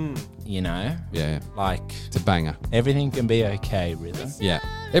rhythm. You know, Yeah, like it's a banger. everything can be okay. Rhythm. Yeah,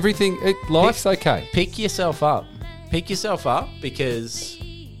 everything. Life's okay. Pick yourself up. Pick yourself up because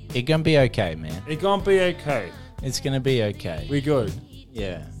it's gonna be okay, man. It gonna be okay. It's gonna be okay. We good.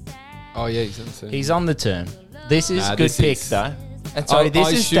 Yeah. Oh yeah, he's on the scene. He's on the turn. This is Nah, good this pick is- though. And sorry, this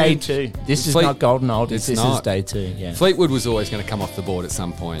I is day assumed 2. This is Fleet- not Golden Oldies. It's This is not. day 2. Yeah. Fleetwood was always going to come off the board at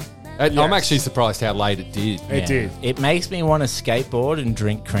some point. I'm Yes. actually surprised how late it did. It Yeah. did. It makes me want to skateboard and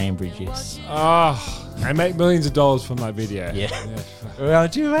drink cranberry juice. I make millions of dollars from that video. Yeah. Well,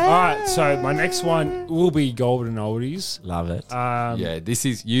 do All right, so my next one will be Golden Oldies. Love it. Yeah, this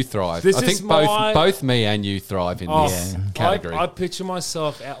is You Thrive. This I think is my- both me and you thrive in Oh, this Yeah. category. I picture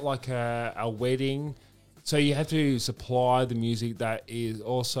myself at like a wedding. So you have to supply the music that is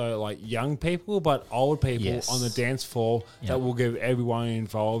also like young people, but old people Yes. on the dance floor Yeah. that will give everyone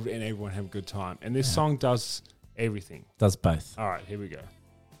involved and everyone have a good time. And this song does everything. Does both. All right, here we go.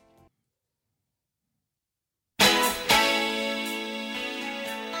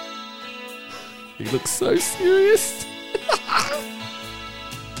 He looks so serious.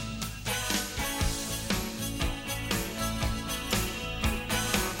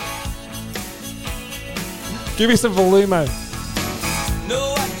 Give me some volume.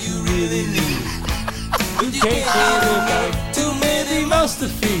 Know what you really need. You can't get it too many mouths to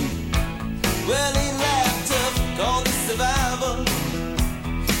feed. Well, ain't life tough? Call this survival.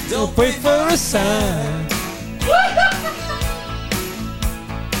 Don't wait for a sign.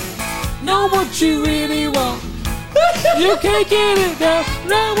 Know what you really want. You can't get it now.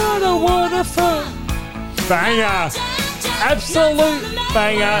 Now what I wanna find. Banger. Absolute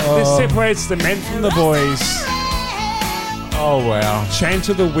banger. This separates the men from the boys. Oh, wow. Chain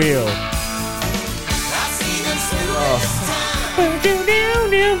to the wheel.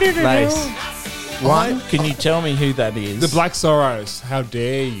 Lace. One, can you tell me who that is? The Black Sorrows. How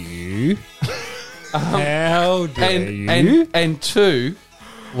dare you? How dare you? And two,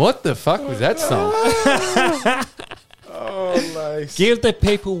 what the fuck was that song? Give the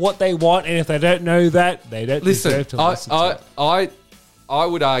people what they want, and if they don't know that, they don't Listen, deserve to listen to it. I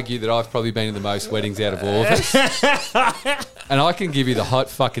would argue that I've probably been to the most weddings out of all of us. And I can give you the hot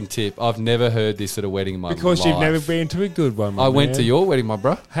fucking tip. I've never heard this at a wedding in my life. Because you've never been to a good one, my I went man. to your wedding, my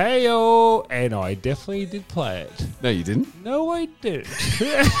bro. Hey-o, and I definitely did play it. No, you didn't. No, I didn't.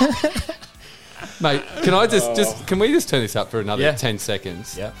 Mate, can I can we just turn this up for another Yeah. 10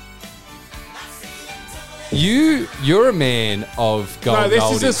 seconds? Yeah. You're a man of No, golden this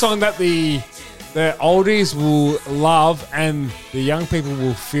oldies. is a song that the oldies will love, and the young people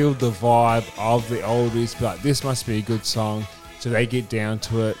will feel the vibe of the oldies. But this must be a good song, so they get down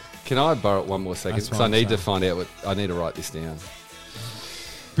to it. Can I borrow it one more second? That's Because what I I'm need to saying. find out what I need to write this down.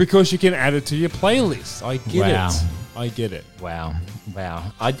 Because you can add it to your playlist. I get Wow. it. I get it. Wow.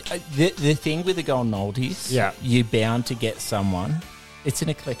 The thing with the Golden Oldies, Yeah. you're bound to get someone. It's an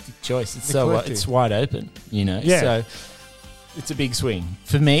eclectic choice. It's Eclectic. it's wide open, you know. Yeah. So it's a big swing.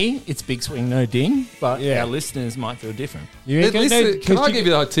 For me, it's big swing, no ding. But Yeah. our listeners might feel different. You ain't got Listen, no- can 'cause I give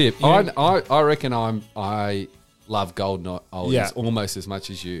you the hot tip? Yeah. I reckon I love golden oldies Yeah. almost as much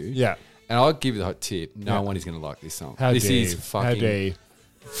as you. Yeah. And I'll give you the hot tip. No Yeah. one is going to like this song. How this dare is you? fucking. How dare you?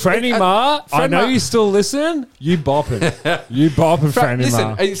 Franny Ma, I Fran know Ma- you still listen. You bopping. You bopping, Franny Listen,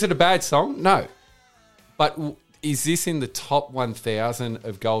 Ma. is it a bad song? No. But is this in the top 1,000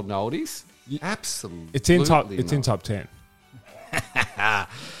 of golden oldies? Absolutely. It's in top. not. It's in top 10.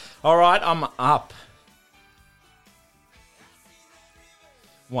 All right, I'm up.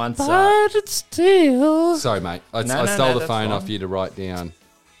 Once But it's still. Sorry, mate. I No, stole the that's phone fine. off you to write down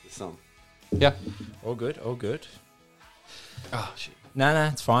the song. Yeah. all good, all good. Oh, shit. No,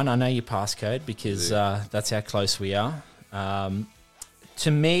 it's fine. I know your passcode because that's how close we are.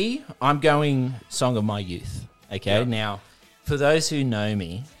 To me, I'm going Song of My Youth. Okay, Now, for those who know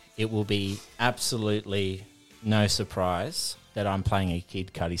me, it will be absolutely no surprise that I'm playing a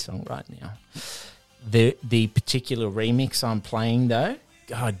Kid Cudi song right now. The particular remix I'm playing, though,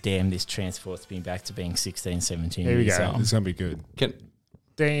 god damn, this transports me back to being 16, 17 Here we years go. old. This is going to be good. Can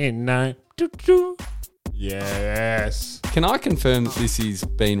Day and night. Doo-doo. Yes. Can I confirm that this is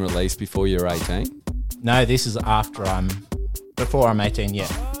being released before you're 18? No, this is before I'm 18, yeah.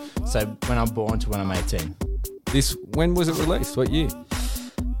 So when I'm born to when I'm 18. When was it released? What year?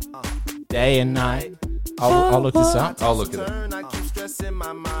 Day and night. I'll look this up. I'll look at it.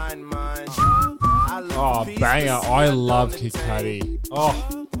 Oh, banger. I love Kid Cudi. Oh.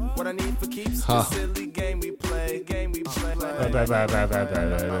 What I need for keeps Huh. the silly game we play.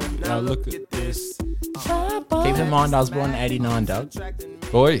 Now look at this. Keep in mind, I was born in 89, Doug.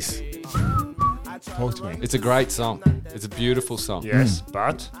 Boys, Talk to me. it's a great song. It's a beautiful song. Yes,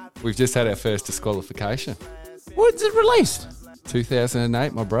 but We've just had our first disqualification. When's it released?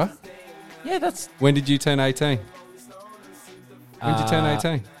 2008, my bruh. Yeah, that's... When did you turn 18? When did you turn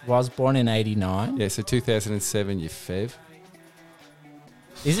 18? Was born in 89. Yeah, so 2007, you fev.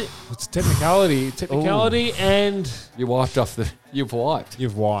 Is it? it's technicality, and You wiped off the... You've wiped.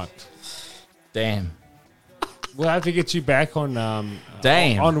 you've wiped. Damn. We'll have to get you back on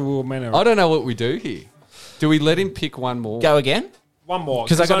Damn. honorable mention. I don't know what we do here. Do we let him pick one more? Go again? One more,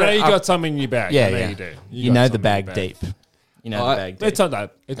 'Cause because I know you I've- got some in your bag. Yeah, I know yeah. you do. You got know some the in bag your deep. You know I- the bag deep. It's not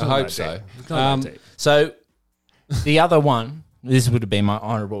that. It's I not hope that so. deep. It's not that deep. So the other one, this would have been my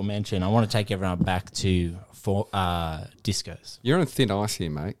honourable mention. I want to take everyone back to discos. You're on thin ice here,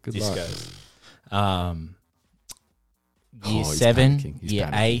 mate. Good luck. Discos. Oh, Year he's 7, panicking. He's year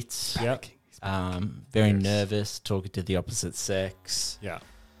panicking. 8. Yep. Very nervous, talking to the opposite sex. Yeah.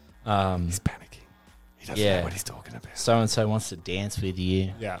 He's panicking. He doesn't Yeah. know what he's talking about. So and so wants to dance with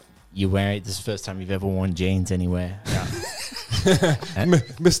you. Yeah. You wear it. This is the first time you've ever worn jeans anywhere.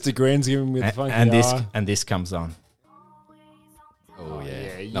 Mr. Green's giving me the funky eye. and this comes on. Oh,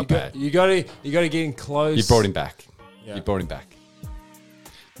 yeah. You Not got, bad. you got to get in close. You brought him back. Yeah. You brought him back.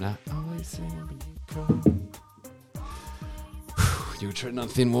 No. You were treading on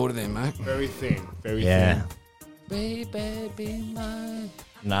thin water there, mate. Very thin. Very Yeah. thin. Baby, be mine.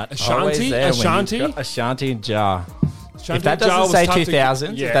 Not Ashanti? always there when you've Ashanti? got Ashanti and Jar. Shanti If that Jar doesn't was say tough to-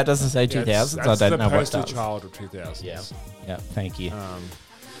 2000s, yeah. if that doesn't say That's- 2000s, I that's don't the know what poster does. child of 2000s. Yeah, thank you. Um,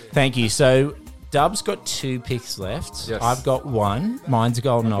 Thank you. So, Dub's got 2 picks left. Yes. I've got 1. Mine's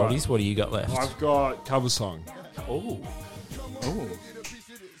Golden got- Oldies. What do you got left? I've got cover song. Oh.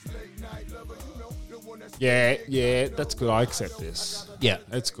 Yeah, that's good. I accept this. Yeah.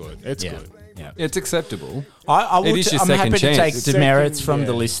 It's good. It's Yeah. good. Yeah. It's acceptable. I will It is your I'm second happy chance. to take It's demerits second, from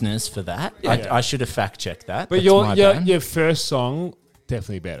the yeah. listeners for that. Yeah. I should have fact checked that. But That's your my your, bad. your first song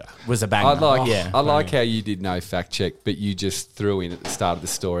definitely better. was a banger. I like yeah. I like how you did no fact check, but you just threw in at the start of the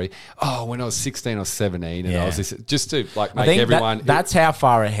story. Oh, when I was 16 or 17, and Yeah. I was this, just to like I make think everyone. that's how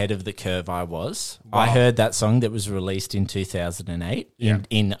far ahead of the curve I was. I heard that song that was released in 2008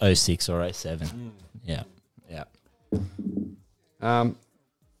 in 06 or 07. Yeah. Yeah.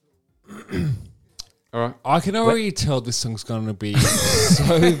 All right. I can already tell this song's going to be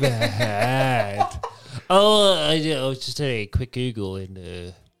so bad. Oh, I was just doing a quick Google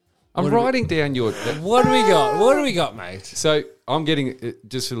and I'm writing down your. What do we got? What do we got, mate? So I'm getting,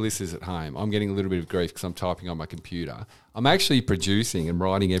 just for the listeners at home, I'm getting a little bit of grief because I'm typing on my computer. I'm actually producing and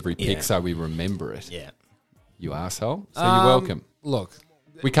writing every pick Yeah. so we remember it. Yeah. You asshole. So you're welcome. Look,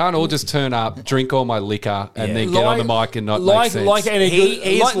 We can't all just turn up, drink all my liquor, and Yeah. then get on the mic and not make sense. like any good,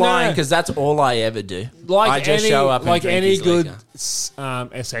 He's like, lying because that's all I ever do. like I just any, show up and like drink any his good liquor.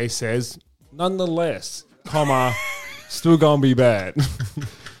 essay says. Nonetheless, comma, still gonna be bad.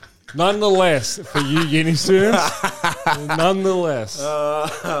 Nonetheless, for you uni students, nonetheless.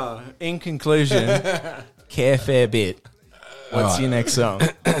 In conclusion, care fair bit. What's your next song?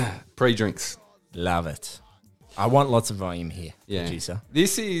 Pre-drinks. Love it. I want lots of volume here, Yeah. producer.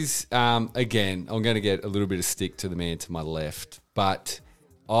 This is, again, I'm going to get a little bit of stick to the man to my left, but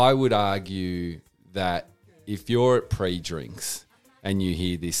I would argue that if you're at pre-drinks and you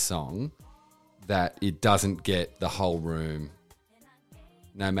hear this song, that it doesn't get the whole room,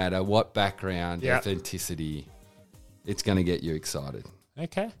 no matter what background, Yeah. authenticity, it's going to get you excited.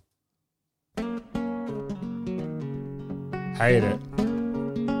 Okay. Hate it.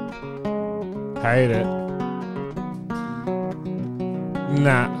 Hate it.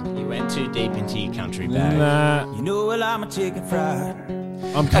 Nah. You went too deep into your country bag. Nah. You know well I'm a chicken fried.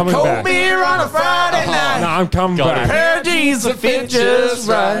 I'm coming Cold back. beer on a Friday night. No, I'm coming back. Pair of jeans that fit just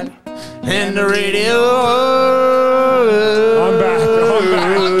right. And the radio. I'm back.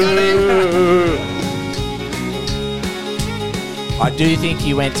 I do think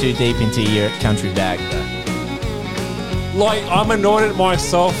you went too deep into your country bag, though. Like, I'm annoyed at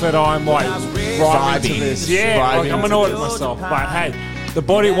myself that I'm like right into this. Yeah, like, I'm annoyed at myself. But hey, the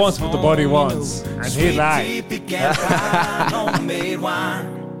body wants what the body wants. And here they. Homemade wine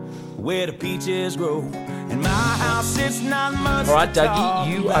where the peaches grow. In my house, it's not much. All right,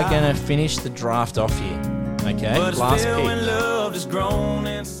 Dougie, you are going to finish the draft off here. Okay, last pick. Love is grown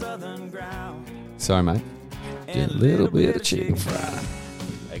in southern ground. Sorry, mate. Get a little bit of chicken fried.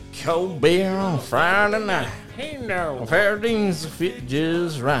 A cold beer on Friday night. Hey, no. A pair of jeans that fit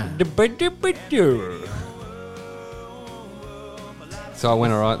just right. So I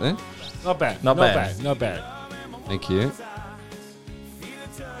went all right then? Not bad. Not bad. Not bad. Thank you.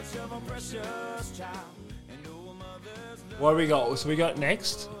 What do we got? So we got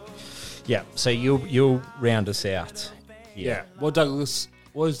next? Yeah, so you'll round us out. Yeah. What does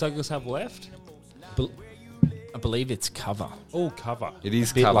Douglas have left? I believe it's cover. Oh, cover. It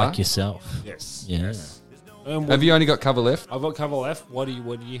is A bit cover. like yourself. Yes. Yeah. Have you only got cover left? I've got cover left. What do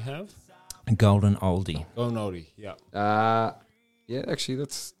you have? A golden oldie. Golden oldie. Yeah. Yeah, actually,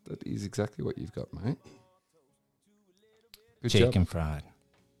 that is exactly what you've got, mate. Good job. Chicken fried.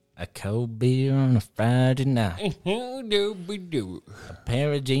 A cold beer on a Friday night. A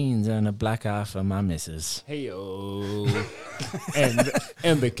pair of jeans and a black eye for my missus. Hey-o. and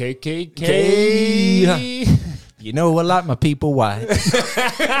the KKK. You know I like my people white.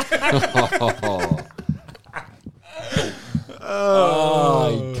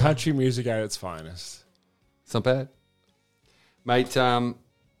 Oh, country music at its finest. It's not bad. Mate, do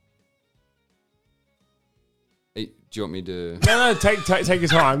you want me to... No, take your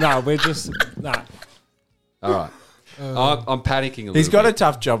time. No, we're just... Nah. All right. I'm panicking a little He's got a bit.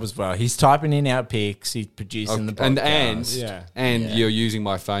 tough job as well. He's typing in our picks. He's producing the podcast. And you're using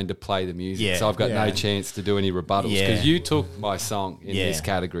my phone to play the music. Yeah. So I've got Yeah. no chance to do any rebuttals. Yeah. Because you took my song in Yeah. this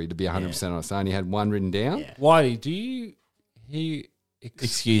category to be 100% honest. I only had one written down. Yeah. Whitey, do you hear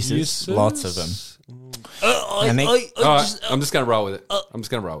Excuses. Lots of them. All right, I'm just going to roll with it.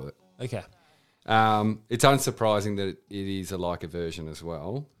 Okay. It's unsurprising that it is a like a version as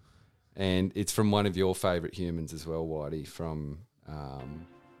well. And it's from one of your favourite humans as well, Whitey, from...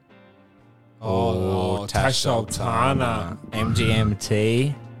 Tash Sultana.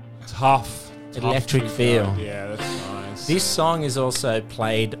 MGMT. Tough. Electric Feel. Yeah, that's nice. This song is also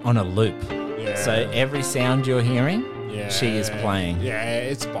played on a loop. Yeah. So every sound you're hearing, she is playing. Yeah,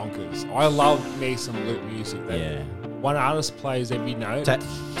 it's bonkers. I love me some loop music. Yeah. One artist plays every note.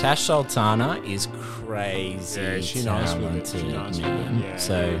 Tash Sultana is crazy. Yeah, she knows with it. She knows with it. Yeah.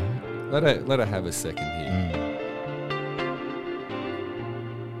 So Let her have a second here.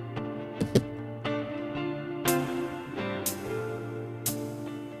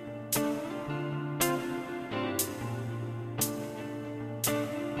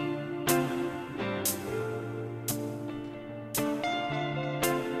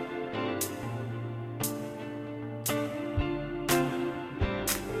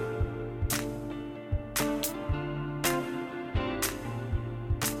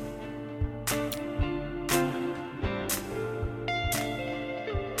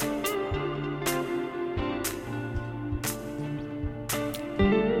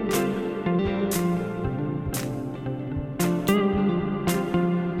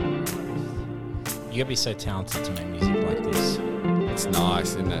 you gotta be so talented to make music like this. It's nice,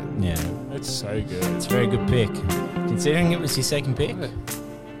 isn't it? Yeah. It's so good. It's a very good pick. Considering it was your second pick. A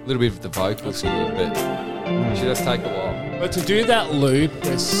little bit of the vocals here, but she does take a while. But to do that loop,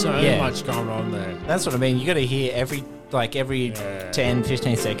 there's so Yeah. much going on there. That's what I mean. You gotta hear every 10,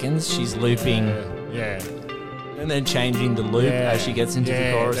 15 seconds she's looping Yeah. and then changing the loop as she gets into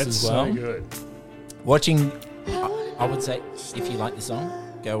the chorus that's as well. so good. Watching, I would say, if you like the song,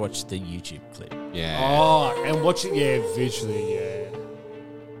 go watch the YouTube clip. Yeah. Oh, and watch it, visually, yeah.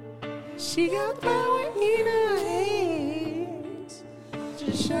 She got power in her hands,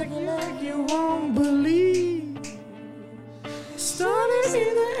 just shaking like you won't believe. Started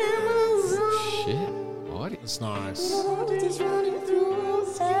in the Amazon. Shit. Whitey. It's nice. Just running through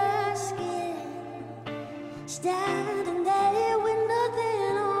her skin, standing there with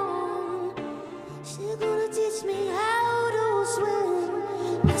nothing on. She's gonna teach me how to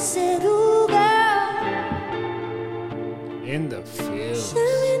swim. I said, ooh, girl, In the field.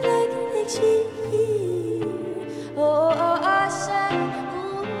 shine like it makes me feel. Oh, I said,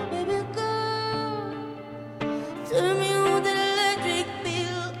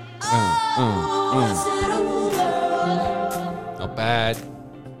 bad.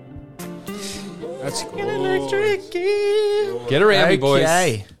 That's good. Get around me, boys.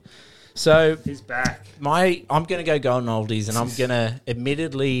 Okay. So He's back. I'm going to go golden oldies, and I'm going to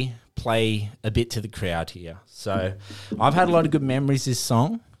admittedly play a bit to the crowd here. So I've had a lot of good memories this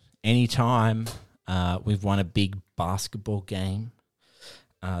song. Anytime we've won a big basketball game,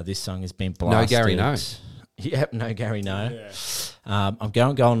 this song has been blasted. No Gary No. Yep, no Gary No. Yeah. I'm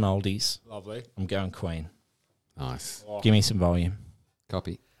going golden oldies. Lovely. I'm going Queen. Nice. Give me some volume.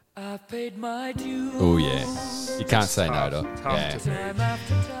 Copy. I paid my dues. Oh yeah. You can't say no to. Yeah. Time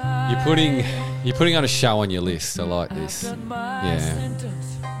after time. You're putting on a show on your list. I like this. Done my Yeah.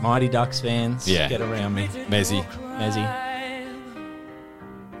 sentence. Mighty Ducks fans, Yeah. get around me. Mezzy. Mezzy.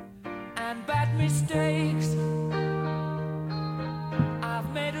 And bad mistakes. I've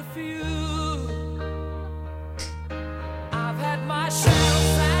made a few. I've had my share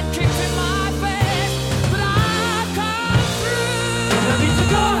of bad kicks in my face, but I've come through. I need to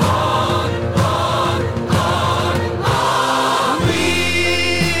go on.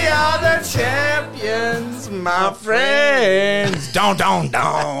 We are the champions, my friends. Don.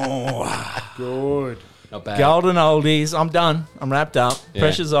 Good. Not bad. Golden oldies. I'm done. I'm wrapped up. Yeah.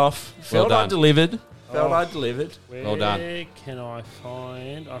 Pressure's off. Felt I done. delivered. I delivered. Where Well done. can I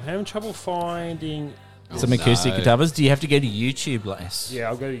find? I'm having trouble finding. Some acoustic guitars. Do you have to go to YouTube, Les? Yeah,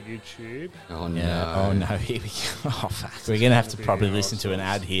 I'll go to YouTube. Oh no. Yeah. Oh no. Here we go. Oh fuck. We're gonna have to probably listen to an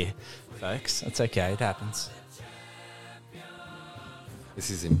ad here, folks. That's okay. It happens. This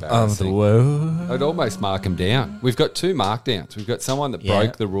is Of embarrassing. the world. I'd almost mark them down. We've got 2 markdowns. We've got someone that Yeah.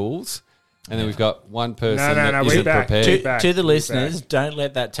 broke the rules, and then we've got one person No, that we're isn't back. prepared. Back. To the We're listeners, back. don't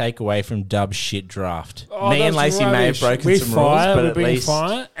let that take away from Dub's shit draft. Oh, Me and that's Lacey may have rubbish. broken We some fire, rules, but we're at being least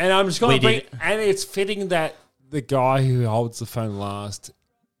fire. And I'm just going we to bring. did- And it's fitting that the guy who holds the phone last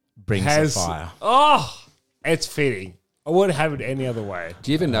brings has the fire. Oh, it's fitting. I wouldn't have it any other way.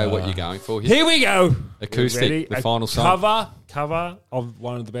 Do you even know what you're going for here? Here we go. Acoustic, Ready? the A final song. Cover of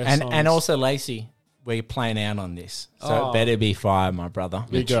one of the best songs. And also, Lacey, we're playing out on this. So it better be fire, my brother.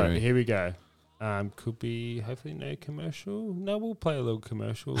 Here we go. True. Here we go. Could be hopefully no commercial. No, we'll play a little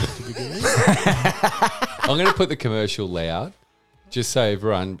commercial to begin with. I'm going to put the commercial loud, just so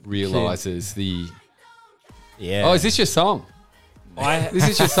everyone realizes the. Yeah. Oh, is this your song? I This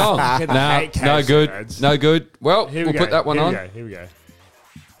is your song. Get the no, hate no cash good. ads. No good. Well, Here we'll we put go. that one Here on. we go. Here we go.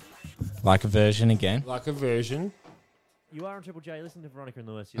 Like a version again. Like a version. You are on Triple J. Listen to Veronica and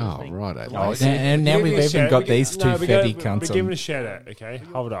Lewis. Oh, right. Oh, and now we've even got these two fetty cunts We're giving on. a shout out, okay?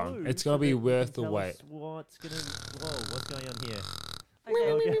 Hold on. It's going to be worth the Tell wait. us what's going on here?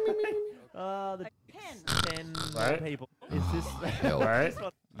 Okay. The 10 Right. people. Is this hell. Right?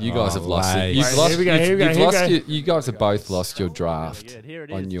 You guys have lost it. Right. You've Right, lost. here we go, here we go, You've here we lost. go. You guys have both lost your draft Good. Here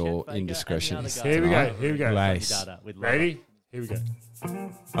it is. on your Chet Baker and the indiscretions. other guy. Here we go. Here we go. Lace. Data with Lover. Ready? Here we go.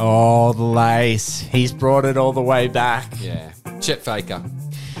 Oh, the Lace. He's brought it all the way back. Yeah, Chet Faker.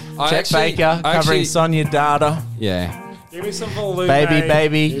 Chet Baker covering Sonia Data. Yeah, Give me some volume.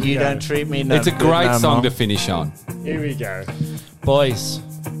 Baby, Here we you go. don't treat me no it's a good great no song more. to finish on. Here we go. Boys,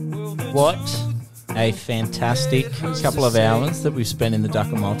 what a fantastic couple of hours that we've spent in the Duck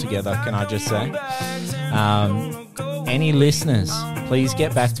and Mall together, can I just say? Any listeners, please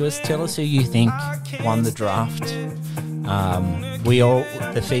get back to us. Tell us who you think won the draft.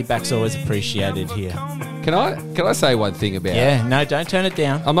 The feedback's always appreciated here. Can I say one thing about Yeah, no, don't turn it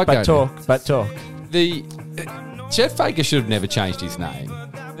down. I'm not going to. But talk. the Chet Faker should have never changed his name.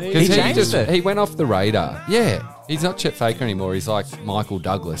 He Because changed it. he went off the radar. Yeah, he's not Chet Faker anymore. He's like Michael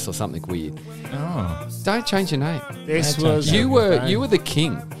Douglas or something weird. Oh, Don't change your name. This Okay. was. You were the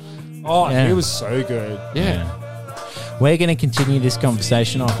king. Oh, Yeah. he was so good. Yeah. We're going to continue this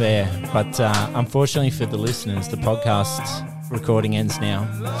conversation off air, but unfortunately for the listeners, the podcast recording ends now.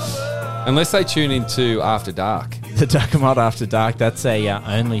 Unless they tune into After Dark. The Duck and Malt After Dark, that's a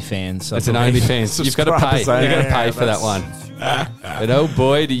OnlyFans. I It's an believe. OnlyFans. You've got to pay. Subscribers only. You've got to Yeah, pay for that one. And oh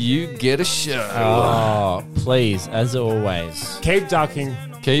boy, do you get a show. Oh, please, as always. Keep ducking.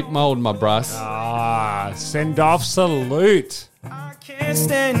 Keep molding my brass. Send off salute. I can't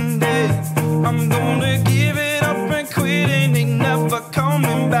stand it. I'm gonna give it up and quit and ain't never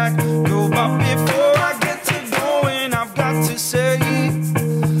coming back. Go, but before I get to going, I've got to say,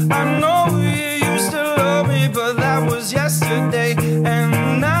 I know you used to love me, but that was yesterday.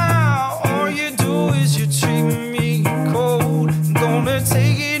 And now all you do is you treat me cold. Gonna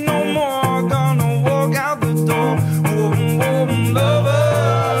take it no more, gonna walk out the door. Lover,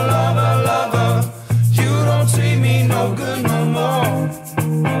 lover, lover, you don't treat me no good no more.